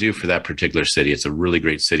 We're overdue for that particular city. It's a really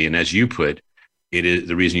great city, and as you put, it is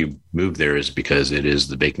the reason you moved there is because it is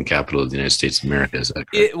the bacon capital of the United States of America. Is that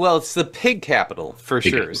correct? Well, it's the pig capital for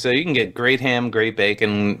sure. Capital. So you can get great ham, great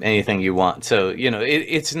bacon, anything you want. So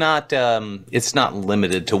it's not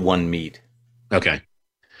limited to one meat. Okay.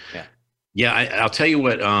 Yeah. I'll tell you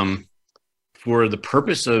what. For the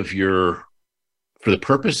purpose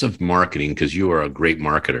of marketing, because you are a great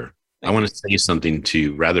marketer, I want to say something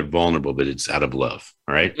rather vulnerable, but it's out of love.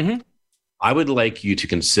 All right. Mm-hmm. I would like you to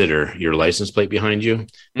consider your license plate behind you,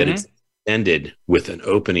 that it's ended with an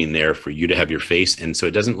opening there for you to have your face. And so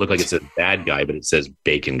it doesn't look like it's a bad guy, but it says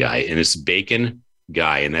bacon guy, and it's bacon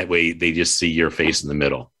guy. And that way they just see your face in the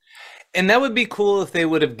middle. And that would be cool if they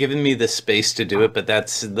would have given me the space to do it, but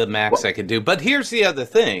that's the max I could do. But here's the other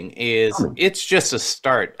thing is it's just a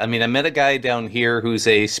start. I mean, I met a guy down here who's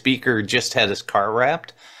a speaker, just had his car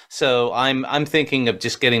wrapped. So I'm thinking of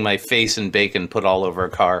just getting my face and bacon put all over a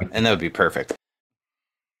car, and that would be perfect.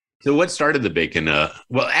 So what started the bacon?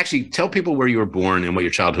 Well, actually, tell people where you were born and what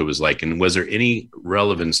your childhood was like. And was there any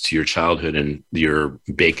relevance to your childhood and your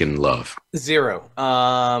bacon love? Zero.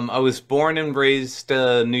 I was born and raised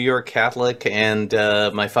New York Catholic, and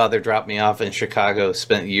my father dropped me off in Chicago,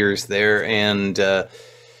 spent years there, and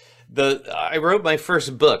I wrote my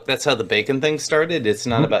first book. That's how the bacon thing started. It's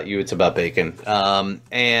not about you, it's about bacon.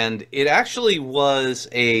 And it actually was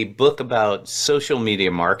a book about social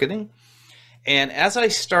media marketing. And as I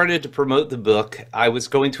started to promote the book, I was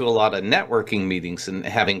going to a lot of networking meetings and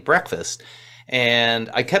having breakfast.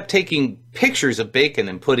 And I kept taking pictures of bacon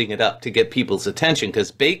and putting it up to get people's attention,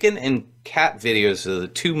 because bacon and cat videos are the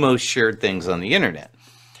two most shared things on the internet.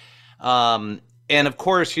 And of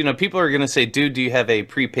course, people are going to say, dude, do you have a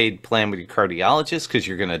prepaid plan with your cardiologist because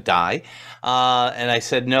you're going to die? And I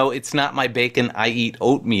said, no, it's not my bacon. I eat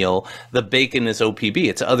oatmeal. The bacon is OPB.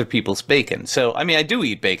 It's other people's bacon. So, I mean, I do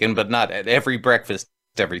eat bacon, but not at every breakfast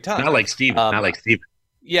every time. Not like Steven.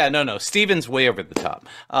 Yeah, no. Steven's way over the top.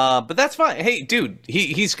 But that's fine. Hey, dude,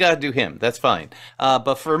 he's got to do him. That's fine.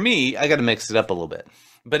 But for me, I got to mix it up a little bit.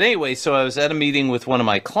 But anyway, so I was at a meeting with one of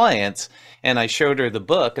my clients, and I showed her the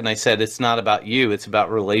book, and I said, it's not about you. It's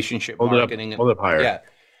about relationship marketing. Hold up higher. Yeah.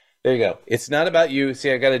 There you go. It's not about you.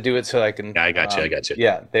 See, I got to do it so I can. Yeah, I got you.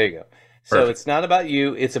 Yeah, there you go. So Perfect. It's not about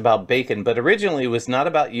you. It's about bacon. But originally, it was not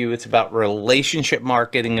about you. It's about relationship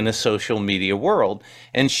marketing in a social media world.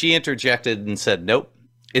 And she interjected and said, nope,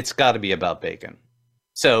 it's got to be about bacon.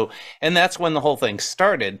 So, and that's when the whole thing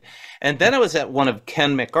started. And then I was at one of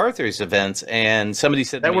Ken MacArthur's events, and somebody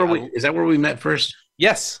said, is that where we met first?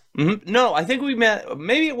 Yes. Mm-hmm. No, I think we met,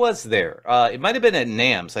 maybe it was there. It might have been at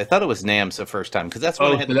NAMS. I thought it was NAMS the first time, because that's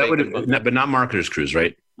when I had but not Marketers Cruise,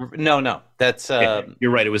 right? No. That's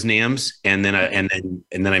you're right. It was NAMS, and then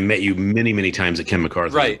I met you many times at Ken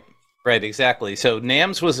MacArthur. Right, exactly. So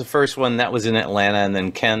NAMS was the first one that was in Atlanta, and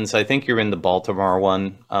then Ken's, I think you're in the Baltimore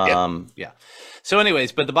one. Yeah. So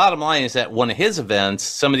anyways, but the bottom line is that one of his events,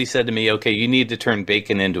 somebody said to me, okay, you need to turn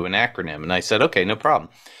bacon into an acronym. And I said, okay, no problem.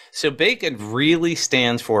 So bacon really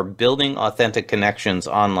stands for Building Authentic Connections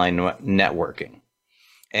Online Networking.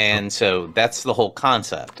 And so that's the whole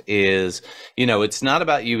concept is, it's not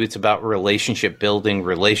about you. It's about relationship building,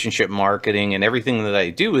 relationship marketing, and everything that I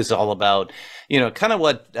do is all about, kind of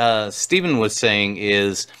what Stephen was saying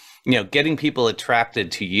is, getting people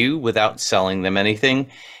attracted to you without selling them anything.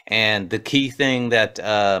 And the key thing that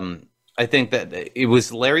I think that it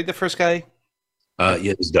was Larry, the first guy.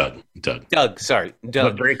 Yeah, it's Doug. Sorry,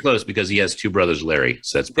 Doug. But very close because he has two brothers, Larry.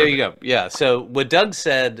 So that's perfect. There you go. Yeah. So what Doug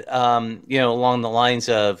said, along the lines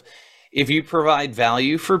of, if you provide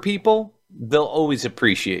value for people, they'll always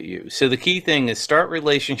appreciate you. So the key thing is start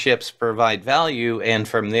relationships, provide value, and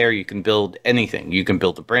from there you can build anything. You can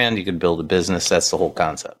build a brand, you can build a business. That's the whole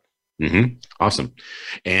concept. Mm-hmm. Awesome.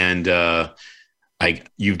 And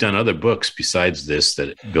you've done other books besides this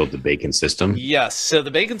that build the bacon system. Yes. So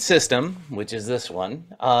the bacon system, which is this one,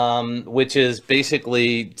 which is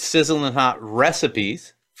basically sizzling hot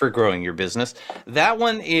recipes for growing your business. That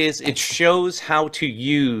one it shows how to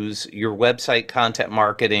use your website content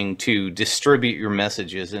marketing to distribute your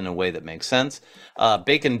messages in a way that makes sense.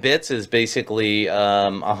 Bacon Bits is basically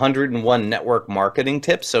 101 network marketing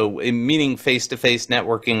tips, so meaning face-to-face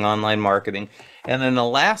networking, online marketing. And then the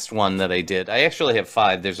last one that I did, I actually have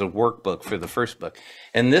 5. There's a workbook for the first book.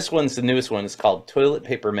 And this one's the newest one. It's called Toilet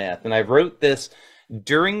Paper Math. And I wrote this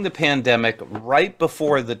during the pandemic, right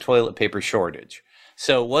before the toilet paper shortage.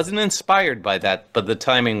 So it wasn't inspired by that, but the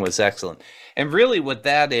timing was excellent. And really what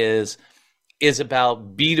that is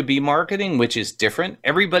about B2B marketing, which is different.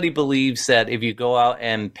 Everybody believes that if you go out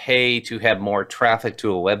and pay to have more traffic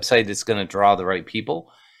to a website, it's going to draw the right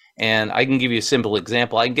people. And I can give you a simple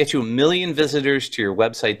example. I can get you 1 million visitors to your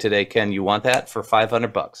website today. Ken, you want that for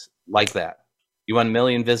 $500? Like that. You want 1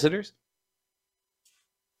 million visitors?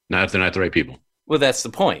 Not if they're not the right people. Well, that's the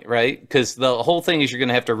point, right? Because the whole thing is you're going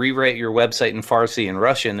to have to rewrite your website in Farsi and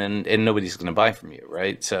Russian, and nobody's going to buy from you,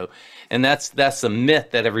 right? So, and that's the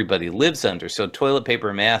myth that everybody lives under. So Toilet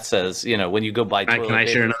Paper Math says, when you go buy toilet paper. Can I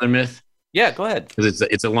share another myth? Yeah, go ahead. Because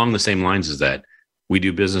it's along the same lines as that. We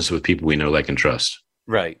do business with people we know, like, and trust.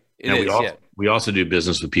 Right. We also do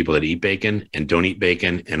business with people that eat bacon and don't eat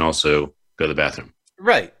bacon and also go to the bathroom.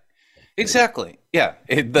 Right. Exactly. Yeah.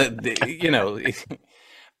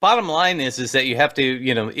 Bottom line is that you have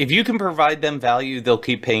to, if you can provide them value, they'll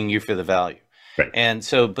keep paying you for the value. Right. And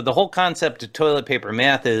so, but the whole concept of Toilet Paper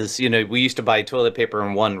Math is, we used to buy toilet paper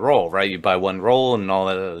in one roll, right? You buy one roll and all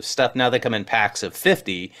that other stuff. Now they come in packs of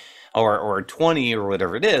 50 or 20 or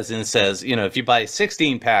whatever it is. And it says, if you buy a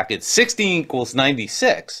 16 pack, it's 16 equals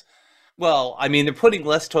 96. Well, I mean, they're putting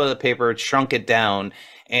less toilet paper, shrunk it down,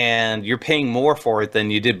 and you're paying more for it than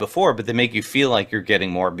you did before, but they make you feel like you're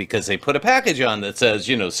getting more because they put a package on that says,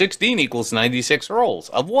 16 equals 96 rolls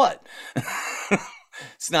of what?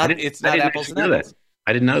 It's not apples and apples.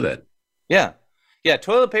 I didn't know that. Yeah. Yeah.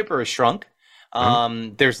 Toilet paper is shrunk.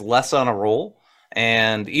 There's less on a roll.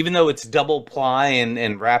 And even though it's double ply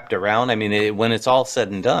and wrapped around, I mean, when it's all said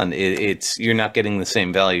and done, you're not getting the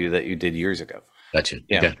same value that you did years ago. Gotcha.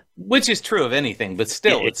 Yeah. Okay. Which is true of anything, but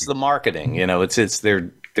still, it's the marketing.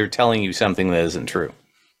 They're telling you something that isn't true.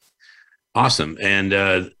 Awesome. And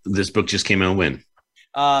this book just came out when?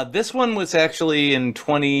 This one was actually in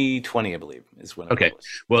 2020, I believe, is when. Okay.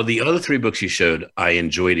 Well, the other 3 books you showed, I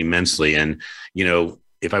enjoyed immensely, and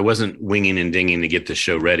if I wasn't winging and dinging to get the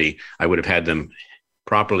show ready, I would have had them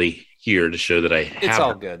properly here to show that I have. It's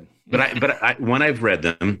all good. But one, I've read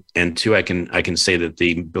them, and 2, I can say that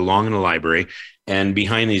they belong in a library. And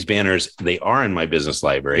behind these banners, they are in my business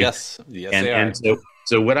library. Yes, they are. And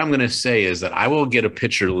so what I'm going to say is that I will get a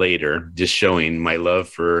picture later, just showing my love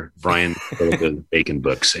for Brian the Bacon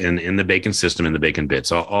books and the Bacon System and the Bacon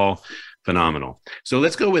Bits, all phenomenal. So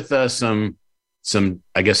let's go with some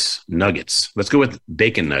I guess nuggets. Let's go with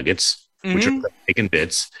bacon nuggets, which are Bacon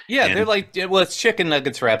Bits. Yeah, they're like, it's chicken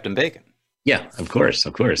nuggets wrapped in bacon. Yeah, of course.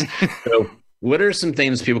 So what are some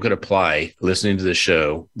things people could apply listening to the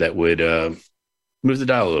show that would move the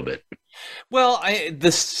dial a little bit? Well,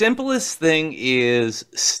 the simplest thing is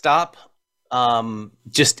stop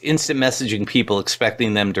just instant messaging people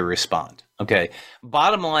expecting them to respond. Okay.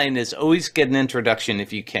 Bottom line is always get an introduction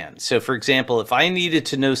if you can. So, for example, if I needed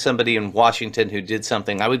to know somebody in Washington who did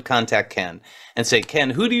something, I would contact Ken and say, Ken,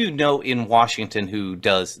 who do you know in Washington who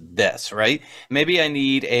does this, right? Maybe I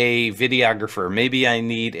need a videographer. Maybe I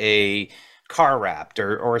need a car wrapped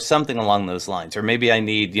or something along those lines. Or maybe I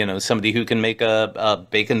need, somebody who can make a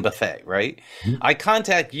bacon buffet, right? Mm-hmm. I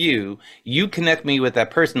contact you, you connect me with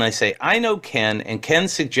that person. I say, I know Ken, and Ken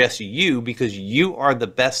suggests you because you are the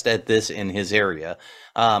best at this in his area.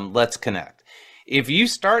 Let's connect. If you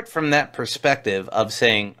start from that perspective of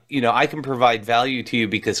saying, I can provide value to you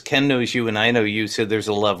because Ken knows you and I know you, so there's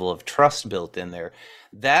a level of trust built in there.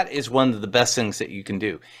 That is one of the best things that you can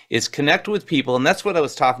do, is connect with people. And that's what I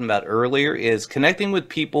was talking about earlier, is connecting with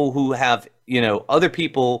people who have, other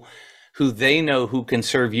people who they know who can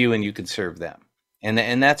serve you and you can serve them.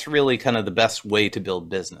 And that's really kind of the best way to build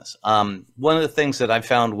business. One of the things that I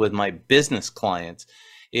found with my business clients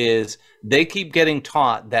is they keep getting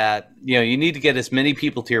taught that, you need to get as many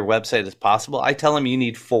people to your website as possible. I tell them you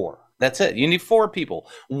need 4. That's it. You need 4 people,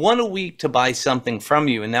 1 a week to buy something from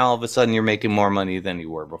you. And now all of a sudden you're making more money than you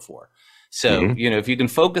were before. So, if you can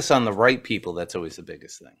focus on the right people, that's always the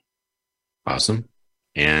biggest thing. Awesome.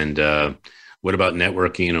 And what about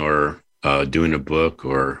networking or doing a book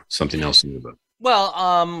or something else in the book?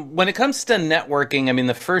 Well, when it comes to networking, I mean,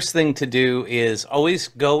 the first thing to do is always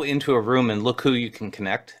go into a room and look who you can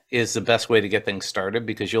connect is the best way to get things started,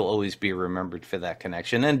 because you'll always be remembered for that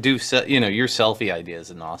connection. And your selfie idea is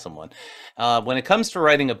an awesome one. When it comes to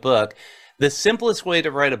writing a book, the simplest way to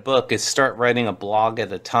write a book is start writing a blog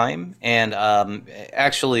at a time. And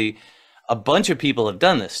actually, a bunch of people have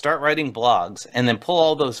done this. Start writing blogs and then pull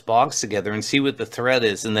all those blogs together and see what the thread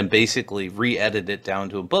is, and then basically re-edit it down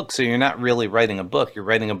to a book. So you're not really writing a book. You're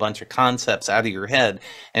writing a bunch of concepts out of your head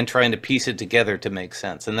and trying to piece it together to make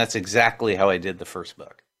sense. And that's exactly how I did the first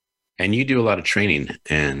book. And you do a lot of training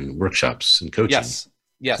and workshops and coaching.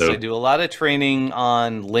 Yes, so I do a lot of training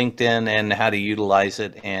on LinkedIn and how to utilize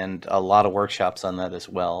it, and a lot of workshops on that as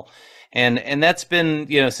well. And that's been,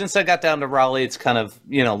 since I got down to Raleigh, it's kind of,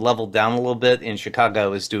 leveled down a little bit. In Chicago, I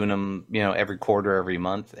was doing them, every quarter, every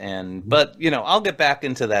month. But I'll get back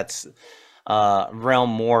into that realm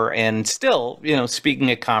more. And still,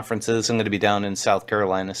 speaking at conferences, I'm going to be down in South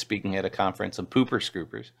Carolina speaking at a conference of Pooper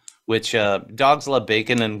Scoopers, which dogs love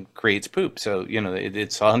bacon and creates poop. So,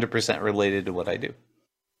 it's 100% related to what I do.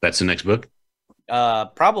 That's the next book?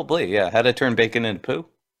 Probably, yeah. How to turn bacon into poo.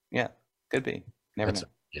 Yeah, could be. Never know.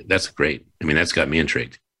 That's great. I mean, that's got me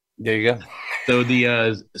intrigued. There you go.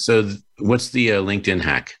 So what's the LinkedIn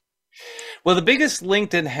hack? Well, the biggest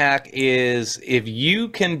LinkedIn hack is if you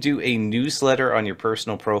can do a newsletter on your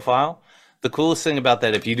personal profile. The coolest thing about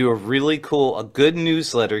that, if you do a good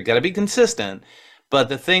newsletter, you got to be consistent. But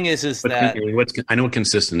the thing is that I know what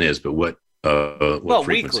consistent is, but what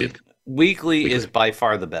frequency? Weekly is by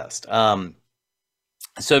far the best.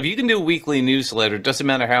 So if you can do a weekly newsletter, it doesn't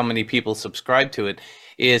matter how many people subscribe to it,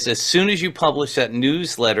 is as soon as you publish that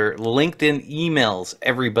newsletter, LinkedIn emails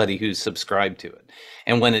everybody who's subscribed to it.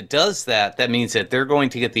 And when it does that, that means that they're going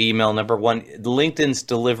to get the email. Number one, LinkedIn's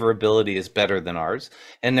deliverability is better than ours.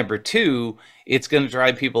 And number two, it's going to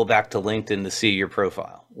drive people back to LinkedIn to see your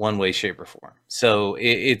profile, one way, shape, or form. So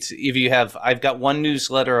I've got one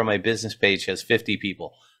newsletter on my business page has 50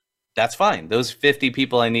 people. That's fine. Those 50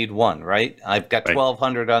 people, I need one, right? I've got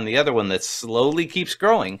 1,200 on the other one that slowly keeps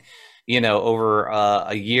growing, over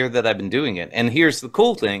a year that I've been doing it. And here's the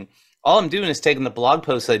cool thing. All I'm doing is taking the blog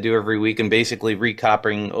posts I do every week and basically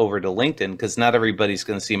recopying over to LinkedIn, because not everybody's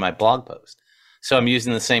going to see my blog post. So I'm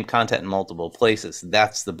using the same content in multiple places.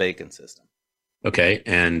 That's the bacon system. Okay.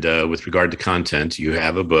 And with regard to content, you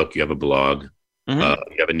have a book, you have a blog, you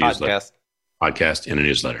have a newsletter, podcast and a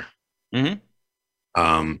newsletter.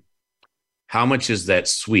 Mm-hmm. How much is that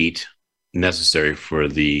suite necessary for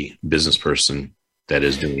the business person that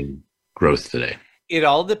is doing growth today? It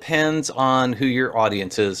all depends on who your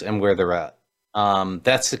audience is and where they're at.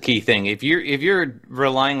 That's the key thing. If you're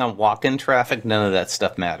relying on walk-in traffic, none of that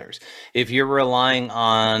stuff matters. If you're relying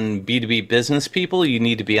on B2B business people, you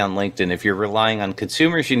need to be on LinkedIn. If you're relying on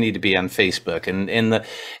consumers, you need to be on Facebook. And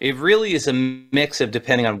it really is a mix of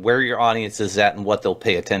depending on where your audience is at and what they'll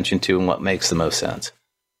pay attention to and what makes the most sense.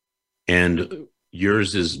 And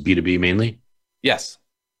yours is B2B mainly? Yes.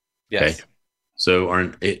 Okay. So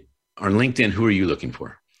on LinkedIn, who are you looking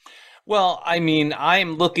for? Well, I mean,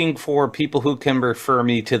 I'm looking for people who can refer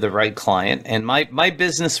me to the right client. And my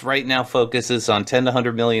business right now focuses on $10 to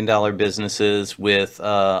 $100 million businesses with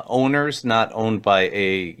owners not owned by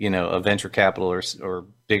a venture capital or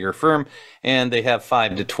bigger firm. And they have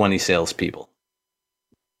 5 to 20 salespeople.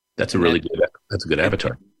 That's a good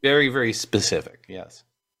avatar. Very, very specific. Yes.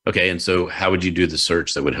 Okay, and so how would you do the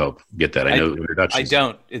search that would help get that? I know introductions. I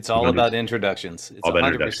don't. It's all about introductions. It's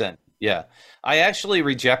 100%. Yeah. I actually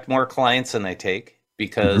reject more clients than I take,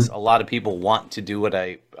 because a lot of people want to do what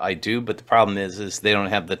I do, but the problem is they don't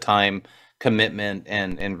have the time, commitment,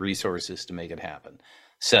 and resources to make it happen.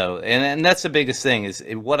 So, and that's the biggest thing is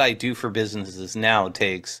what I do for businesses now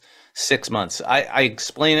takes 6 months. I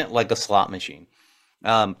explain it like a slot machine.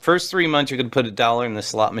 First 3 months, you're going to put $1 in the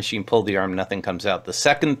slot machine, pull the arm, nothing comes out. The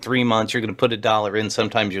second 3 months, you're going to put $1 in.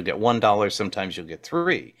 Sometimes you'll get $1, sometimes you'll get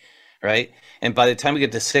 $3, right? And by the time we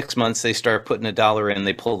get to 6 months, they start putting $1 in,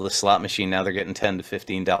 they pull the slot machine. Now they're getting $10 to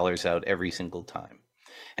 $15 out every single time.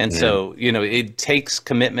 And so, it takes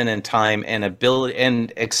commitment and time and ability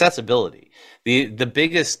and accessibility. The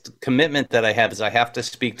biggest commitment that I have is I have to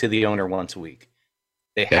speak to the owner once a week.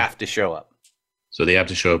 They have to show up. So they have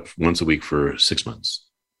to show up once a week for 6 months.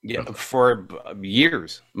 Yeah, for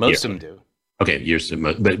years. Most of them do. Okay, years.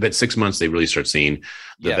 But 6 months, they really start seeing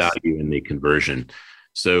the value in the conversion.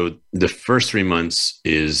 So the first 3 months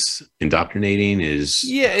is indoctrinating,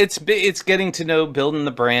 Yeah, it's getting to know, building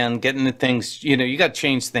the brand, getting the things, you got to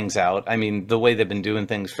change things out. I mean, the way they've been doing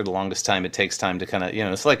things for the longest time, it takes time to kind of,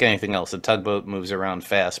 it's like anything else. A tugboat moves around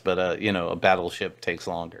fast, but a battleship takes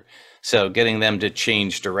longer. So getting them to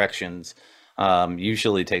change directions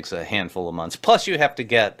usually takes a handful of months. Plus you have to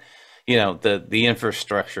get the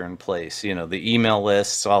infrastructure in place, the email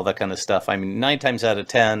lists, all that kind of stuff. I mean, 9 times out of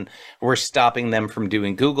 10, we're stopping them from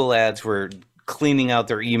doing Google ads. We're cleaning out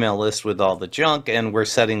their email list with all the junk, and we're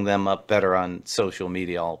setting them up better on social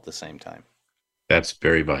media all at the same time. That's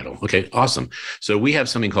very vital. Okay, awesome. So we have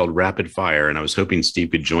something called Rapid Fire, and I was hoping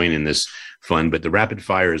Steve could join in this fun, but the Rapid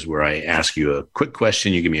Fire is where I ask you a quick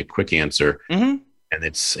question, you give me a quick answer, and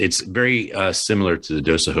it's very similar to the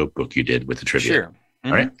Dose of Hope book you did with the trivia. Sure.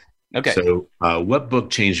 All right. Okay. So what book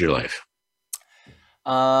changed your life?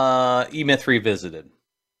 E-Myth Revisited.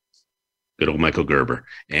 Good old Michael Gerber.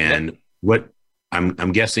 And what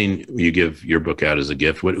I'm guessing you give your book out as a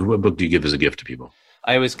gift. What book do you give as a gift to people?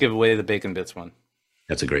 I always give away the Bacon Bits one.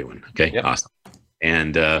 That's a great one. Okay, Yep. Awesome.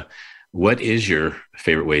 And what is your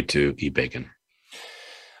favorite way to eat bacon?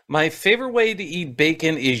 My favorite way to eat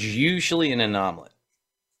bacon is usually in an omelet.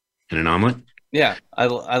 In an omelet? Yeah, I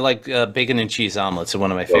like bacon and cheese omelets are one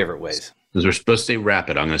of my favorite ways. Because we're supposed to say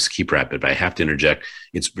rapid, I'm going to keep rapid, but I have to interject.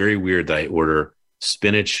 It's very weird that I order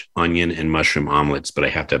spinach, onion, and mushroom omelets, but I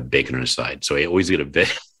have to have bacon on the side. So I always get a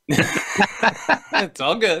bit. It's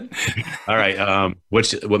all good. All right.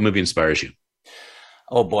 What movie inspires you?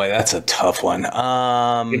 Oh boy, that's a tough one.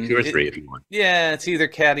 Pick 2 or 3 if you want. Yeah, it's either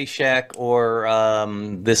Caddyshack or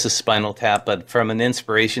This Is Spinal Tap. But from an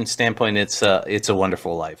inspiration standpoint, it's A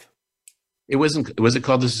Wonderful Life. It wasn't. Was it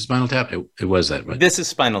called This Is Spinal Tap? It was that. Right? This Is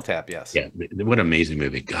Spinal Tap. Yes. Yeah. What an amazing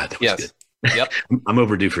movie. God, that was good. Yep. I'm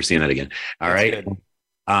overdue for seeing that again. All right.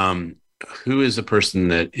 Good. Who is the person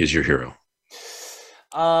that is your hero?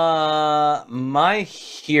 My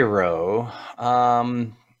hero.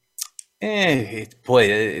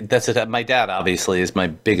 That's it. My dad obviously is my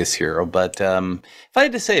biggest hero, but if I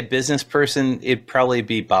had to say a business person, it'd probably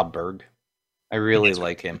be Bob Berg. I really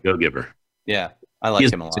like him. Go Giver. Yeah, I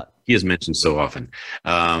like him a lot. He is mentioned so often.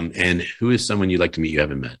 And who is someone you'd like to meet you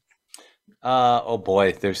haven't met? Oh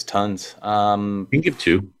boy, there's tons. You can give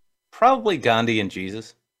 2. Probably Gandhi and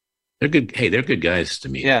Jesus. They're good. Hey, they're good guys to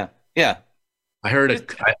meet. Yeah. I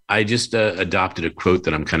heard I just adopted a quote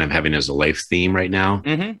that I'm kind of having as a life theme right now.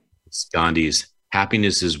 Mm-hmm. It's Gandhi's: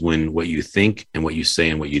 happiness is when what you think and what you say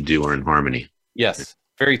and what you do are in harmony. Yes,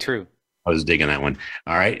 very true. I was digging that one.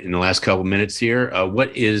 All right. In the last couple minutes here,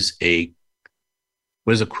 what is a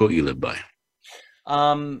quote you live by?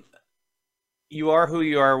 You are who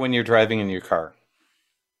you are when you're driving in your car.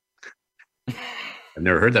 I've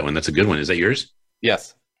never heard that one. That's a good one. Is that yours?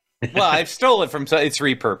 Yes. Well, I've stolen it from. It's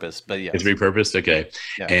repurposed, but yes. It's repurposed. Okay.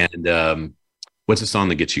 Yeah. And what's a song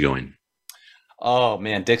that gets you going? Oh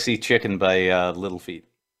man, Dixie Chicken by Little Feat.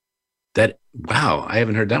 Wow, I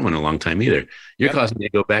haven't heard that one in a long time either. You're causing me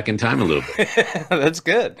to go back in time a little bit. That's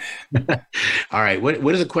good. All right.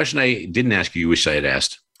 What is a question I didn't ask you wish I had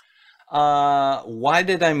asked? Why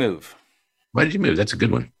did I move? Why did you move? That's a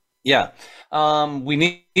good one. Yeah. We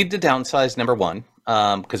need to downsize, number one,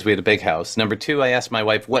 because we had a big house. Number 2, I asked my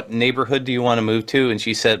wife, what neighborhood do you want to move to? And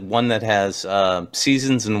she said one that has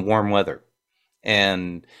seasons and warm weather.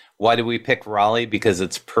 And why do we pick Raleigh? Because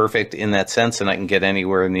it's perfect in that sense, and I can get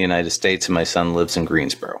anywhere in the United States, and my son lives in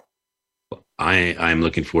Greensboro. I'm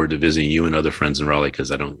looking forward to visiting you and other friends in Raleigh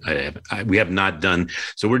because we have not done.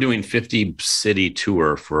 So we're doing 50 city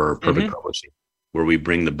tour for Perfect Publishing, where we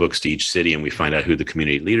bring the books to each city and we find out who the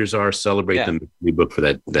community leaders are, celebrate them, we book for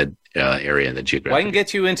that area, that geographic. Well, I can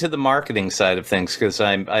get you into the marketing side of things because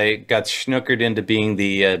I got snookered into being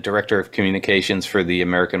the director of communications for the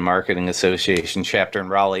American Marketing Association chapter in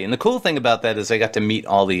Raleigh. And the cool thing about that is I got to meet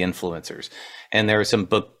all the influencers. And there are some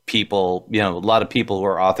book people, a lot of people who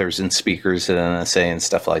are authors and speakers at NSA and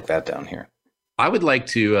stuff like that down here. I would like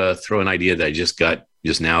to throw an idea that I just got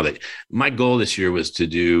just now, that my goal this year was to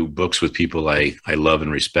do books with people I love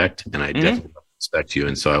and respect, and I definitely respect you.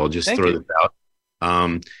 And so I will just throw this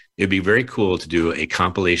out. It'd be very cool to do a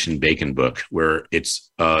compilation bacon book where it's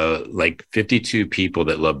like 52 people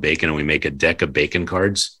that love bacon, and we make a deck of bacon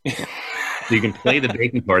cards. So you can play the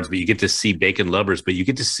bacon cards, but you get to see bacon lovers, but you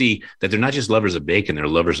get to see that they're not just lovers of bacon, they're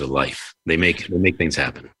lovers of life. They make things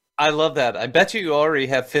happen. I love that. I bet you already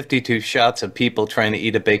have 52 shots of people trying to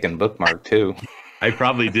eat a bacon bookmark too. I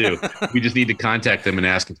probably do. We just need to contact them and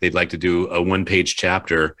ask if they'd like to do a 1-page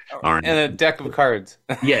chapter. And a deck of cards.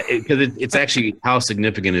 Yeah, because it's actually how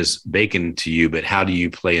significant is bacon to you, but how do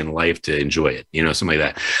you play in life to enjoy it? Something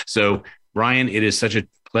like that. So Brian, it is such a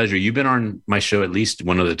pleasure. You've been on my show at least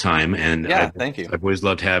one other time, and thank you. I've always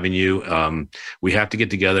loved having you. We have to get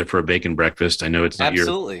together for a bacon breakfast. I know it's not your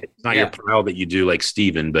pile that you do like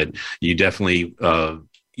Steven, but you definitely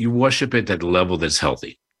you worship it at the level that's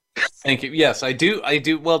healthy. Thank you. Yes, I do.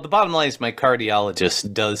 Well, the bottom line is my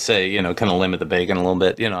cardiologist does say, kind of limit the bacon a little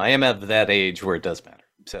bit. I am at that age where it does matter.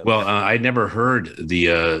 So, well, I never heard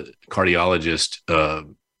the cardiologist,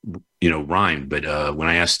 rhyme, but when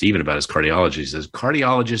I asked Steven about his cardiology, he says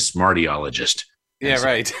cardiologist, smartiologist. Yeah,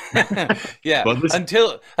 right. Yeah. Well,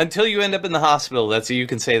 until you end up in the hospital, you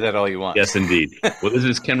can say that all you want. Yes, indeed. Well, this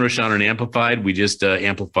is Ken Rochon on Amplified. We just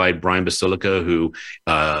amplified Brian Basilica, who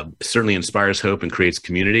certainly inspires hope and creates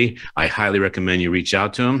community. I highly recommend you reach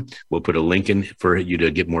out to him. We'll put a link in for you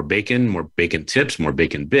to get more bacon tips, more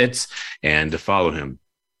bacon bits, and to follow him.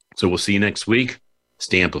 So we'll see you next week.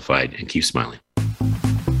 Stay amplified and keep smiling.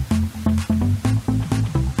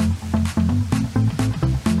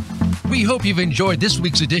 We hope you've enjoyed this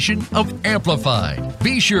week's edition of Amplified.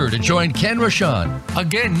 Be sure to join Ken Rochon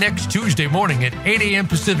again next Tuesday morning at 8 a.m.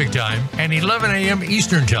 Pacific Time and 11 a.m.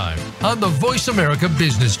 Eastern Time on the Voice America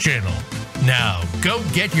Business Channel. Now, go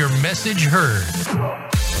get your message heard.